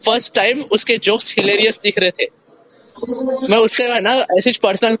फर्स्ट टाइम उसके जोक्स हिलेरियस दिख रहे थे। मैं उससे है ना ऐसी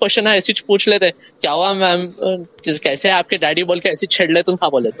पर्सनल क्वेश्चन है ऐसी पूछ लेते, क्या हुआ मैम, कैसे है आपके डैडी बोल के ऐसी छेड़ ले तुम था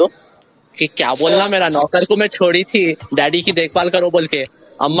बोले तो कि क्या बोलना, मेरा नौकर को मैं छोड़ी थी डैडी की देखभाल करो बोल के,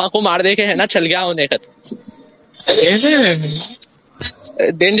 अम्मा को मार दे के है ना चल गया होने का।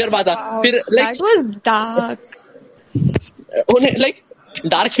 डेंजर बात था। फिर लाइक उन्हें लाइक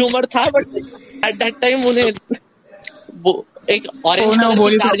डार्क ह्यूमर था, बट एट दैट टाइम उन्हें एक ऑरेंज कलर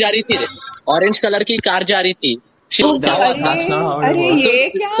की कार जा रही थी, ऑरेंज कलर की कार जा रही थी। अरे ये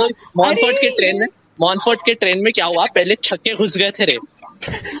क्या, तो मॉनफोर्ट के ट्रेन में क्या हुआ, पहले छक्के घुस गए थे रे,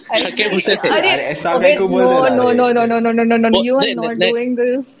 छक्के घुसे थे।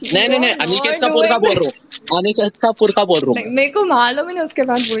 नहीं अनिकेत कपूर का बोल रहा हूँ, मेरे को मालूम ही नहीं उसके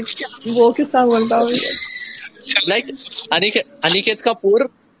बाद वो किस्सा बोलता हूँ। लाइक अनिकेत कपूर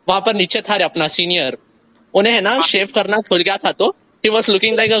वहां पर नीचे था रे अपना सीनियर, उन्हें है ना शेव करना खुल गया था, तो he was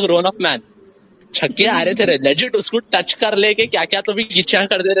looking like a grown up man. छक्के आ रहे थे रे लेजिट, उसको टच कर लेके क्या क्या तो भी गिच्छा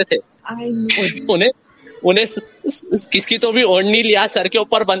कर दे रहे थे। उन्हें किसकी तो भी ओढ़नी लिया, सर के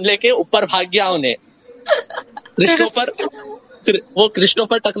ऊपर बंद लेके ऊपर भाग गया उन्हें। क्रिस्टोफर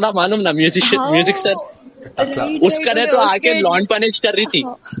टकला मालूम ना, म्यूजिक सर, उसका ने तो आके लॉन पनेज कर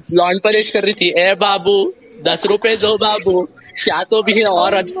रही थी, ए बाबू 10 रुपए दो बाबू, क्या तो भी है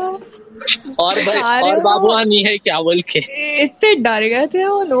और बाबू नहीं है क्या बोल के। इतने डर गए थे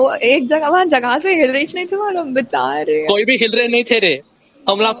वो, एक जगह से हिल रही नहीं थे मालूम, बेचारे कोई भी हिल रहे नहीं थे रे,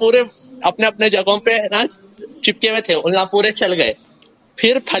 हमला पूरे अपने अपने जगहों पे ना चिपके हुए थे, उनला पूरे चल गए।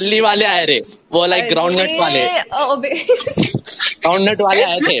 फिर फल्ली वाले आए रे, वो लाइक ग्राउंडनट वाले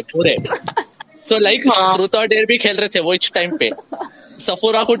आए थे पूरे। सो लाइक ट्रूथ और डेयर भी खेल रहे थे वो इस टाइम पे।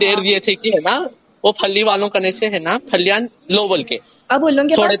 सफूरा को डेयर दिए थे कि है ना वो फल्ली वालों करने से है ना फलियान लो बोल के। अब उन लोगों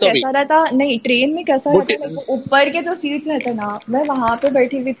के पास कैसा रहता, नहीं ट्रेन में कैसा रहता, ऊपर के जो सीट्स रहते ना, मैं वहां पे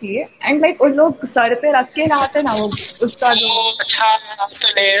बैठी हुई थी एंड लाइक उन लोग सर पे रख के लाते ना वो उसका जो अच्छा तो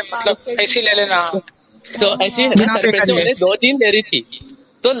ले मतलब ऐसे ले लेना, तो ऐसी है ना सर पे से उन्हें 2-3 दे रही थी,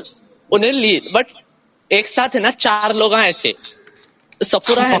 तो उन्हें ली, बट एक साथ है ना 4 लोग आए थे।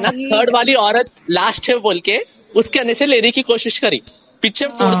 सफूरा है ना थर्ड वाली औरत लास्ट है बोल के उसके आने से लेने की कोशिश करी, पीछे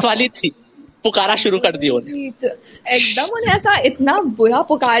 4th वाली थी, पुकारा शुरू कर दी उन्हें एकदम। उन्हें ऐसा इतना बुरा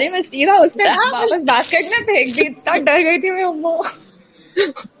पुकारे, मैं सीधा उसमें वापस बास्केट में फेंक दी, इतना डर गई थी मैं अम्मा।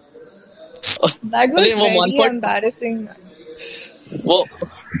 That was very embarrassing. वो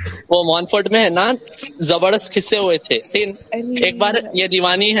मॉनफोर्ट में है ना जबरदस्त किस्से हुए थे। एक बार ये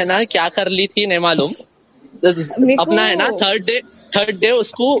दीवानी है ना क्या कर ली थी नहीं मालूम, अपना है ना थर्ड डे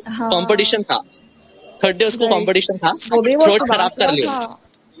उसको कंपटीशन था, थ्रोट खराब कर लिया,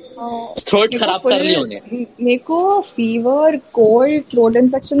 थ्रोट खराब कर ली उन्हें। मेरे को फीवर, कोल्ड, थ्रोट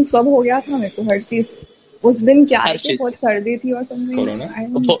इन्फेक्शन सब हो गया था मेरे को, हर चीज। उस दिन क्या है कि बहुत सर्दी थी और समथिंग,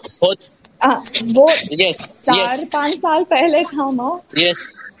 वो 4-5 साल पहले था ना।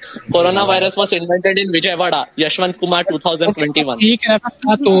 Yes, corona virus was invented in Vijayawada, Yashwant Kumar 2021। ठीक है,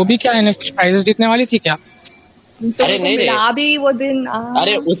 तो भी क्या है, कुछ प्राइजेस जीतने वाली थी क्या? तो अरे नहीं भी वो दिन,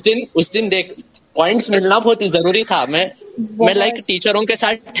 अरे उस दिन देख पॉइंट्स मिलना बहुत ही जरूरी था। मैं लाइक टीचरों के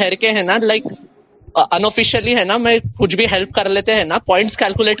साथ ठहर के है ना लाइक अनऑफिशियली है ना मैं कुछ भी हेल्प कर लेते हैं ना, पॉइंट्स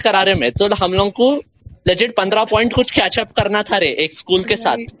कैलकुलेट करा रहे मैं, तो हम लोग को लेजिट 15 पॉइंट कुछ कैचअप करना था रे एक स्कूल के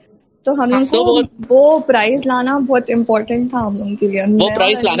साथ। तो हम लोग को वो प्राइज लाना बहुत इम्पोर्टेंट था हम लोग के लिए, वो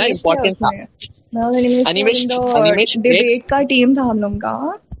प्राइज लाना इम्पोर्टेंट था। अनिमेश डिबेट का टीम था हम लोग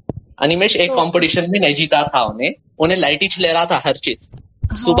का। अनिमेश एक कंपटीशन में नहीं जीता था, उन्हें लाइटिच ले रहा था हर चीज।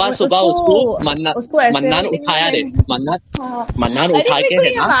 सुबह उसको मन्नान उठाया रे, मन्नान उठा के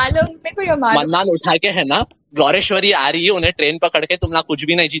है ना, मन्नान उठा के है ना गौरेश्वरी आ रही है उन्हें ट्रेन पकड़ के, तुम लोग कुछ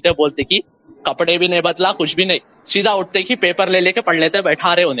भी नहीं जीते, बोलते कि कपड़े भी नहीं बदला, कुछ भी नहीं, सीधा उठते कि पेपर ले लेके पढ़ लेते,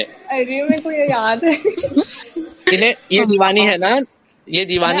 बैठा रहे उन्हें। अरे मेरे को ये याद है। इन्हें ये दीवानी है ना, ये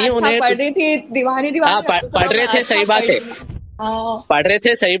दीवानी अच्छा उन्हें पढ़ रही थी दीवानी दीवानी। हाँ पढ़ रहे थे, सही बात है, पढ़ रहे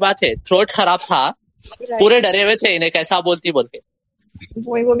थे, सही बात है, थ्रोट खराब था, पूरे डरे हुए थे इन्हें कैसा बोलती बोल के।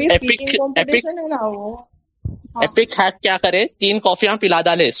 वो भी एपिक स्पीकिंग कंपटीशन है ना वो। एपिक हैक क्या करे, 3 कॉफियां पिला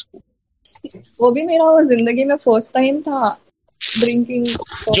डाले इसको। वो भी मेरा वो जिंदगी में फर्स्ट टाइम था ड्रिंकिंग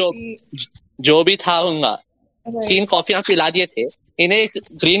कॉफी, जो भी था होगा। 3 कॉफियां पिला दिए थे इन्हें, एक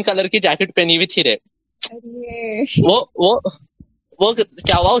ग्रीन कलर की जैकेट पहनी हुई थी रे। वो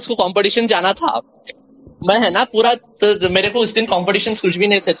क्या हुआ, उसको कंपटीशन जाना था, मैं है ना पूरा, तो मेरे को उस दिन कॉम्पिटिशन कुछ भी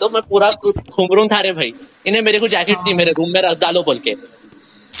नहीं थे, तो मैं पूरा घुमरू था रे भाई। इन्हें मेरे को जैकेट दी मेरे रूम में रख डालो बोल के,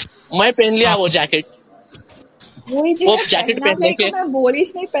 मैं पहन लिया वो जैकेट। वो जैकेट पहनने के मैं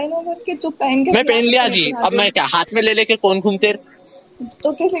बोलिस नहीं पहना करके जो पहन के मैं पहन लिया जी। अब मैं क्या हाथ में ले लेके कौन घूमते,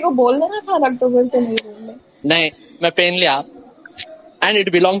 तो किसी को बोल देना था रख दो बोलते, नहीं बोलने। नहीं मैं पहन लिया, and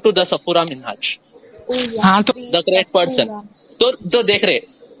it belong to the Safura Minhaj, the great person. तो देख रहे,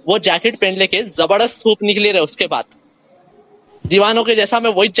 वो जैकेट पहन लेके जबरदस्त धूप निकली रहे, उसके बाद दीवानों के जैसा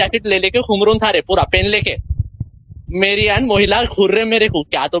मैं वही जैकेट ले लेके घुमरून था रे पूरा पहन लेके। मेरी एंड महिला घूर रहे मेरे को,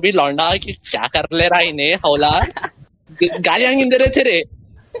 क्या तो भी लौंडा कि क्या कर ले रहा इन्हें हौला, गालियां गिन दे रहे थे रे,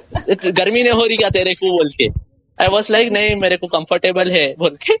 गर्मी नहीं हो रही क्या तेरे को बोल के। आई वॉज लाइक नहीं मेरे को कंफर्टेबल है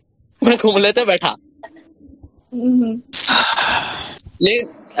बोल के मैं घूम लेते बैठा। ले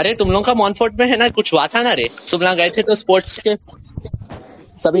अरे तुम लोग का मॉनफोर्ट में है ना कुछ हुआ था ना रे, तुम लोग गए थे तो स्पोर्ट्स के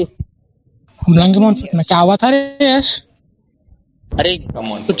सभी, हम लोग के मॉनफोर्ट में क्या हुआ था रे यश? अरे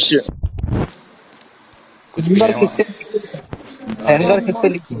कुछ बालाजी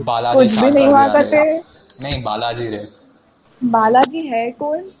कुछ भी नहीं हुआ करते। नहीं बालाजी रे, बालाजी है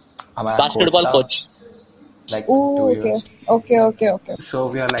कौन? Basketball coach. Like okay. So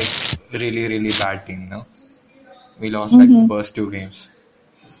we are like really bad team, no? We lost like the first 2 games.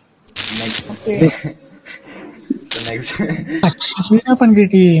 Next. So next. अच्छी है अपन की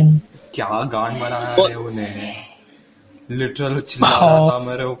टीम। क्या गान बनाया है उन्हें, लिटरल चिल्ला रहा था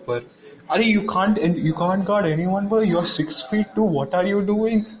मेरे ऊपर, अरे you can't guard anyone bro, you're 6'2", what are you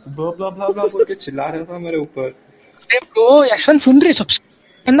doing, blah blah blah blah बोल के चिल्ला रहा था मेरे ऊपर। अरे ब्रो यशवंत सुन रही, सबसे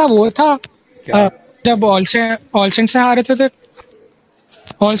गंदा वो था जब ऑलसेंट से हारे थे,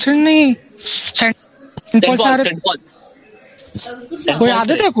 ऑलसेंट नहीं सेंट पॉल से हारे थे। कोई याद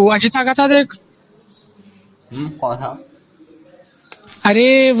है तेरे को, अजिता का था देख। कौन था?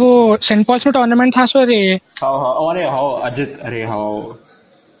 अरे वो सेंट पॉल्स में टूर्नामेंट था सो रे। अरे हाँ अजित, अरे हाँ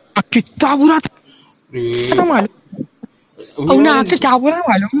कितना बुरा था मालूम, उन्हें आके क्या बोला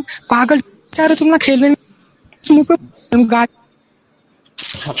मालूम, पागल क्या रहे तुम ना खेलने मुंह पे गाल,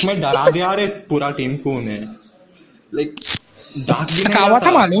 सच में डरा दिया रे पूरा टीम को उन्हें, लाइक डांट भी नहीं हुआ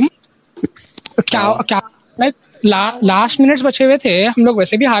था मालूम क्या लाइक लास्ट मिनट्स बचे हुए थे, हम लोग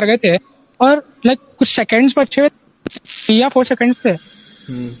वैसे भी हार गए थे, और लाइक कुछ सेकंड्स बचे हुए 3 या 4 सेकंड्स थे,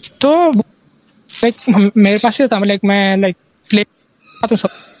 तो लाइक मेरे पास ही था, लाइक मैं लाइक प्ले तो सब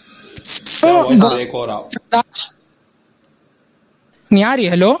नहीं आ रही,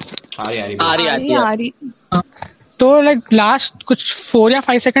 हेलो आ रही। तो लाइक लास्ट कुछ 4 या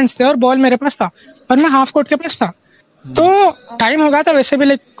 5 सेकंड्स थे और बॉल मेरे पास था और मैं हाफ कोर्ट के पास था, तो टाइम हो गया था वैसे भी,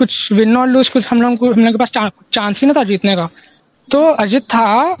 लाइक कुछ विन और लूज कुछ हम लोग के पास चांस ही ना था जीतने का। तो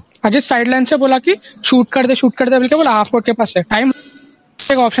अजित साइड लाइन से बोला कि शूट कर दे बोल के बोला, हाफ कोर्ट के पास है, टाइम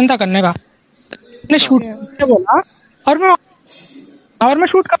एक ऑप्शन था करने का, मैंने शूट करके बोला और मैं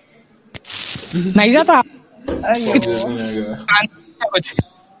शूट कर नहीं जाता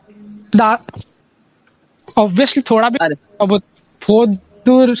ऑब्वियसली, थोड़ा भी बहुत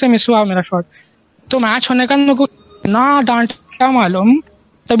दूर से मिस हुआ मेरा शॉट, तो मैच होने का मेरे को ना डांटा मालूम,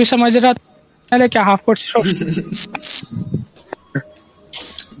 तभी समझ रहा था क्या हाफ कोर्ट से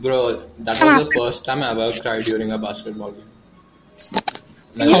Bro, that was the first time I ever cried during a basketball game.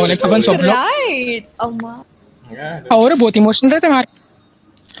 Right, अम्मा। और बहुत इमोशनल रहते हमारे।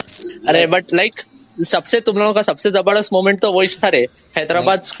 अरे बट लाइक सबसे तुम लोगों का सबसे जबरदस्त मोमेंट तो वही था रे,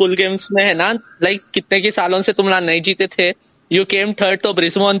 हैदराबाद स्कूल गेम्स में है ना, लाइक कितने की सालों से तुम लोग नहीं जीते थे, यू केम थर्ड, तो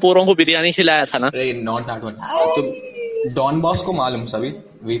ब्रिस्बेन पूरों को बिरयानी खिलाया था ना। अरे नॉट दैट वन, तो डॉन बॉस को मालूम सभी,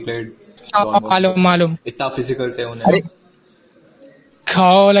 वी प्लेड मालूम इतना फिजिकल थे उन्हें,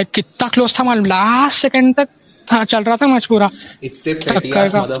 लाइक कितना क्लोज था मालूम, लास्ट सेकंड तक चल रहा था मैच पूरा, इतने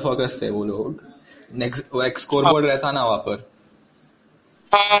पेटियास मदरफकर्स थे वो लोग। नेक्स्ट वो एक स्कोरबोर्ड रहता ना वहां पर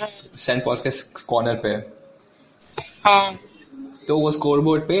सेंट पॉल्स के कॉर्नर पे, तो वो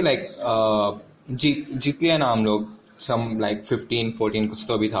स्कोरबोर्ड पे लाइक जीत लिया ना हम लोग, सम लाइक 15-14 कुछ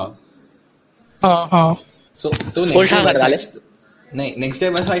तो भी था, So तो उल्टा कर डाले। नहीं, नेक्स्ट डे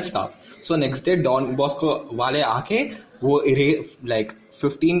वैसा ही था। So next day Don Bosco वाले आके वो लाइक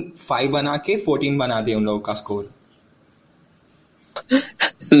 15-5 बना के 14 बना दिए उन लोगों का स्कोर।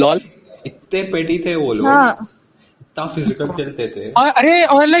 लॉल इतने पेटी थे वो लोग, हाँ इतना फिजिकल खेलते थे। और अरे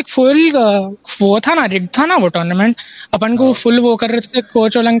और लाइक फुल वो था ना, रिग था ना वो टूर्नामेंट, अपन को फुल वो कर रहे थे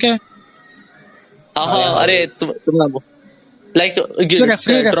कोच ओलंग के। हाँ अरे तुम लाइक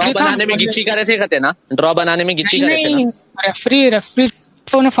ड्रॉ बनाने में गिच्ची करे थे कहते ना, ड्रॉ बनाने में गिच्ची करे थे ना। रेफरी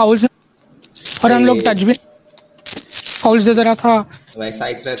तो उन्हें फाउल्स और हम लोग टच भी फाउल्स दे रहा था वैसा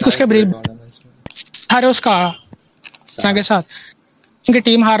ही रहता उसके ब्रेक अरे उसका के साथ उनकी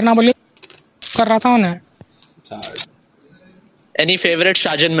टीम हारना बोले कर रहा था उन्हें। Any favorite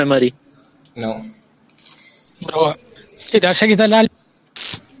Shajan memory? No. Bro किधर से किधर लाल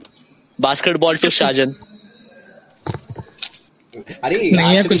Basketball to Shajan. अरे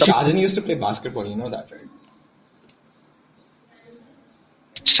actually Shajan used to play basketball, you know that, right?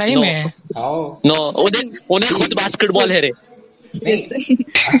 सही में How? No, उन्हें खुद basketball है रे।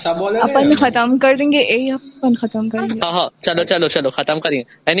 अच्छा बॉलर है। अपन खत्म कर देंगे अपन खत्म करेंगे। हाँ चलो खत्म करेंगे।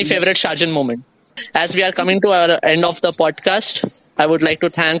 Any favorite Shajan moment? As we are coming to our end of the podcast, I would like to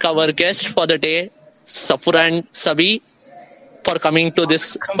thank our guests for the day, Safura and Sabi, for coming to this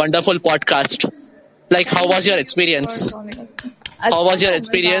wonderful podcast. Like, how was your experience? How was your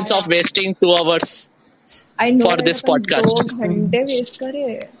experience of wasting 2 hours for this podcast? 2 घंटे waste करे।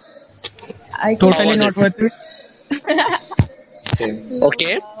 totally not worth it. Same.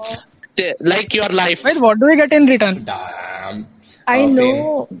 Okay. Like your life. Wait, what do we get in return? Damn. I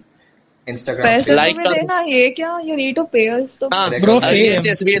know. Instagram. पैसे Like तो भी देना, ये क्या? You need to pay us तो। हाँ Bro,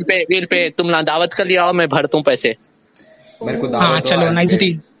 yes we'll pay। तुम ना दावत कर लिया हो, मैं भरता हूँ पैसे। मेरे को हाँ दावत चलो नाइस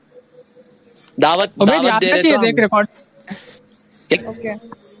डील। दावत दे रहे देख record. Okay.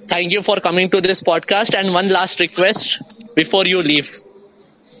 Thank you for coming to this podcast, and one last request before you leave.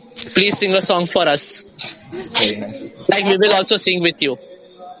 Please sing a song for us. Very nice. Like we will also sing with you.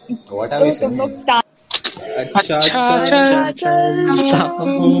 What are we तो तुम लोग saying? start अच्छा चल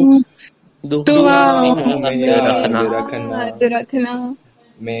दुआ में याद रखना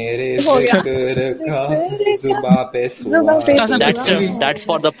मेरे हो गया। जिक्र का जुबां पे सुआ that's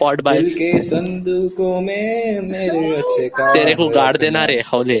for the pod by दिल के संदूकों में मेरे अच्छे का तेरे को गाड़ देना रे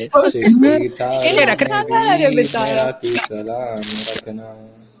हौले। इन्हें रखना था रे बेचारा। मेरा तू सलाम रखना।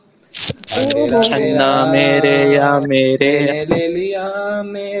 चन्ना मेरे या मेरे तेने ले लिया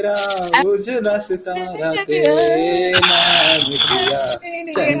मेरा उजला सितारा तेरे नाम किया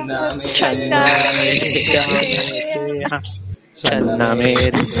चन्ना चन्ना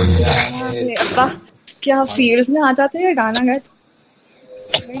मेरे। वाह क्या फील्स में आ जाते हैं गाना गाए।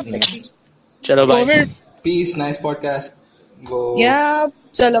 चलो bye. Peace, nice podcast. Go. या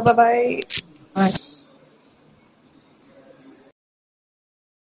चलो बाय बाय। Bye.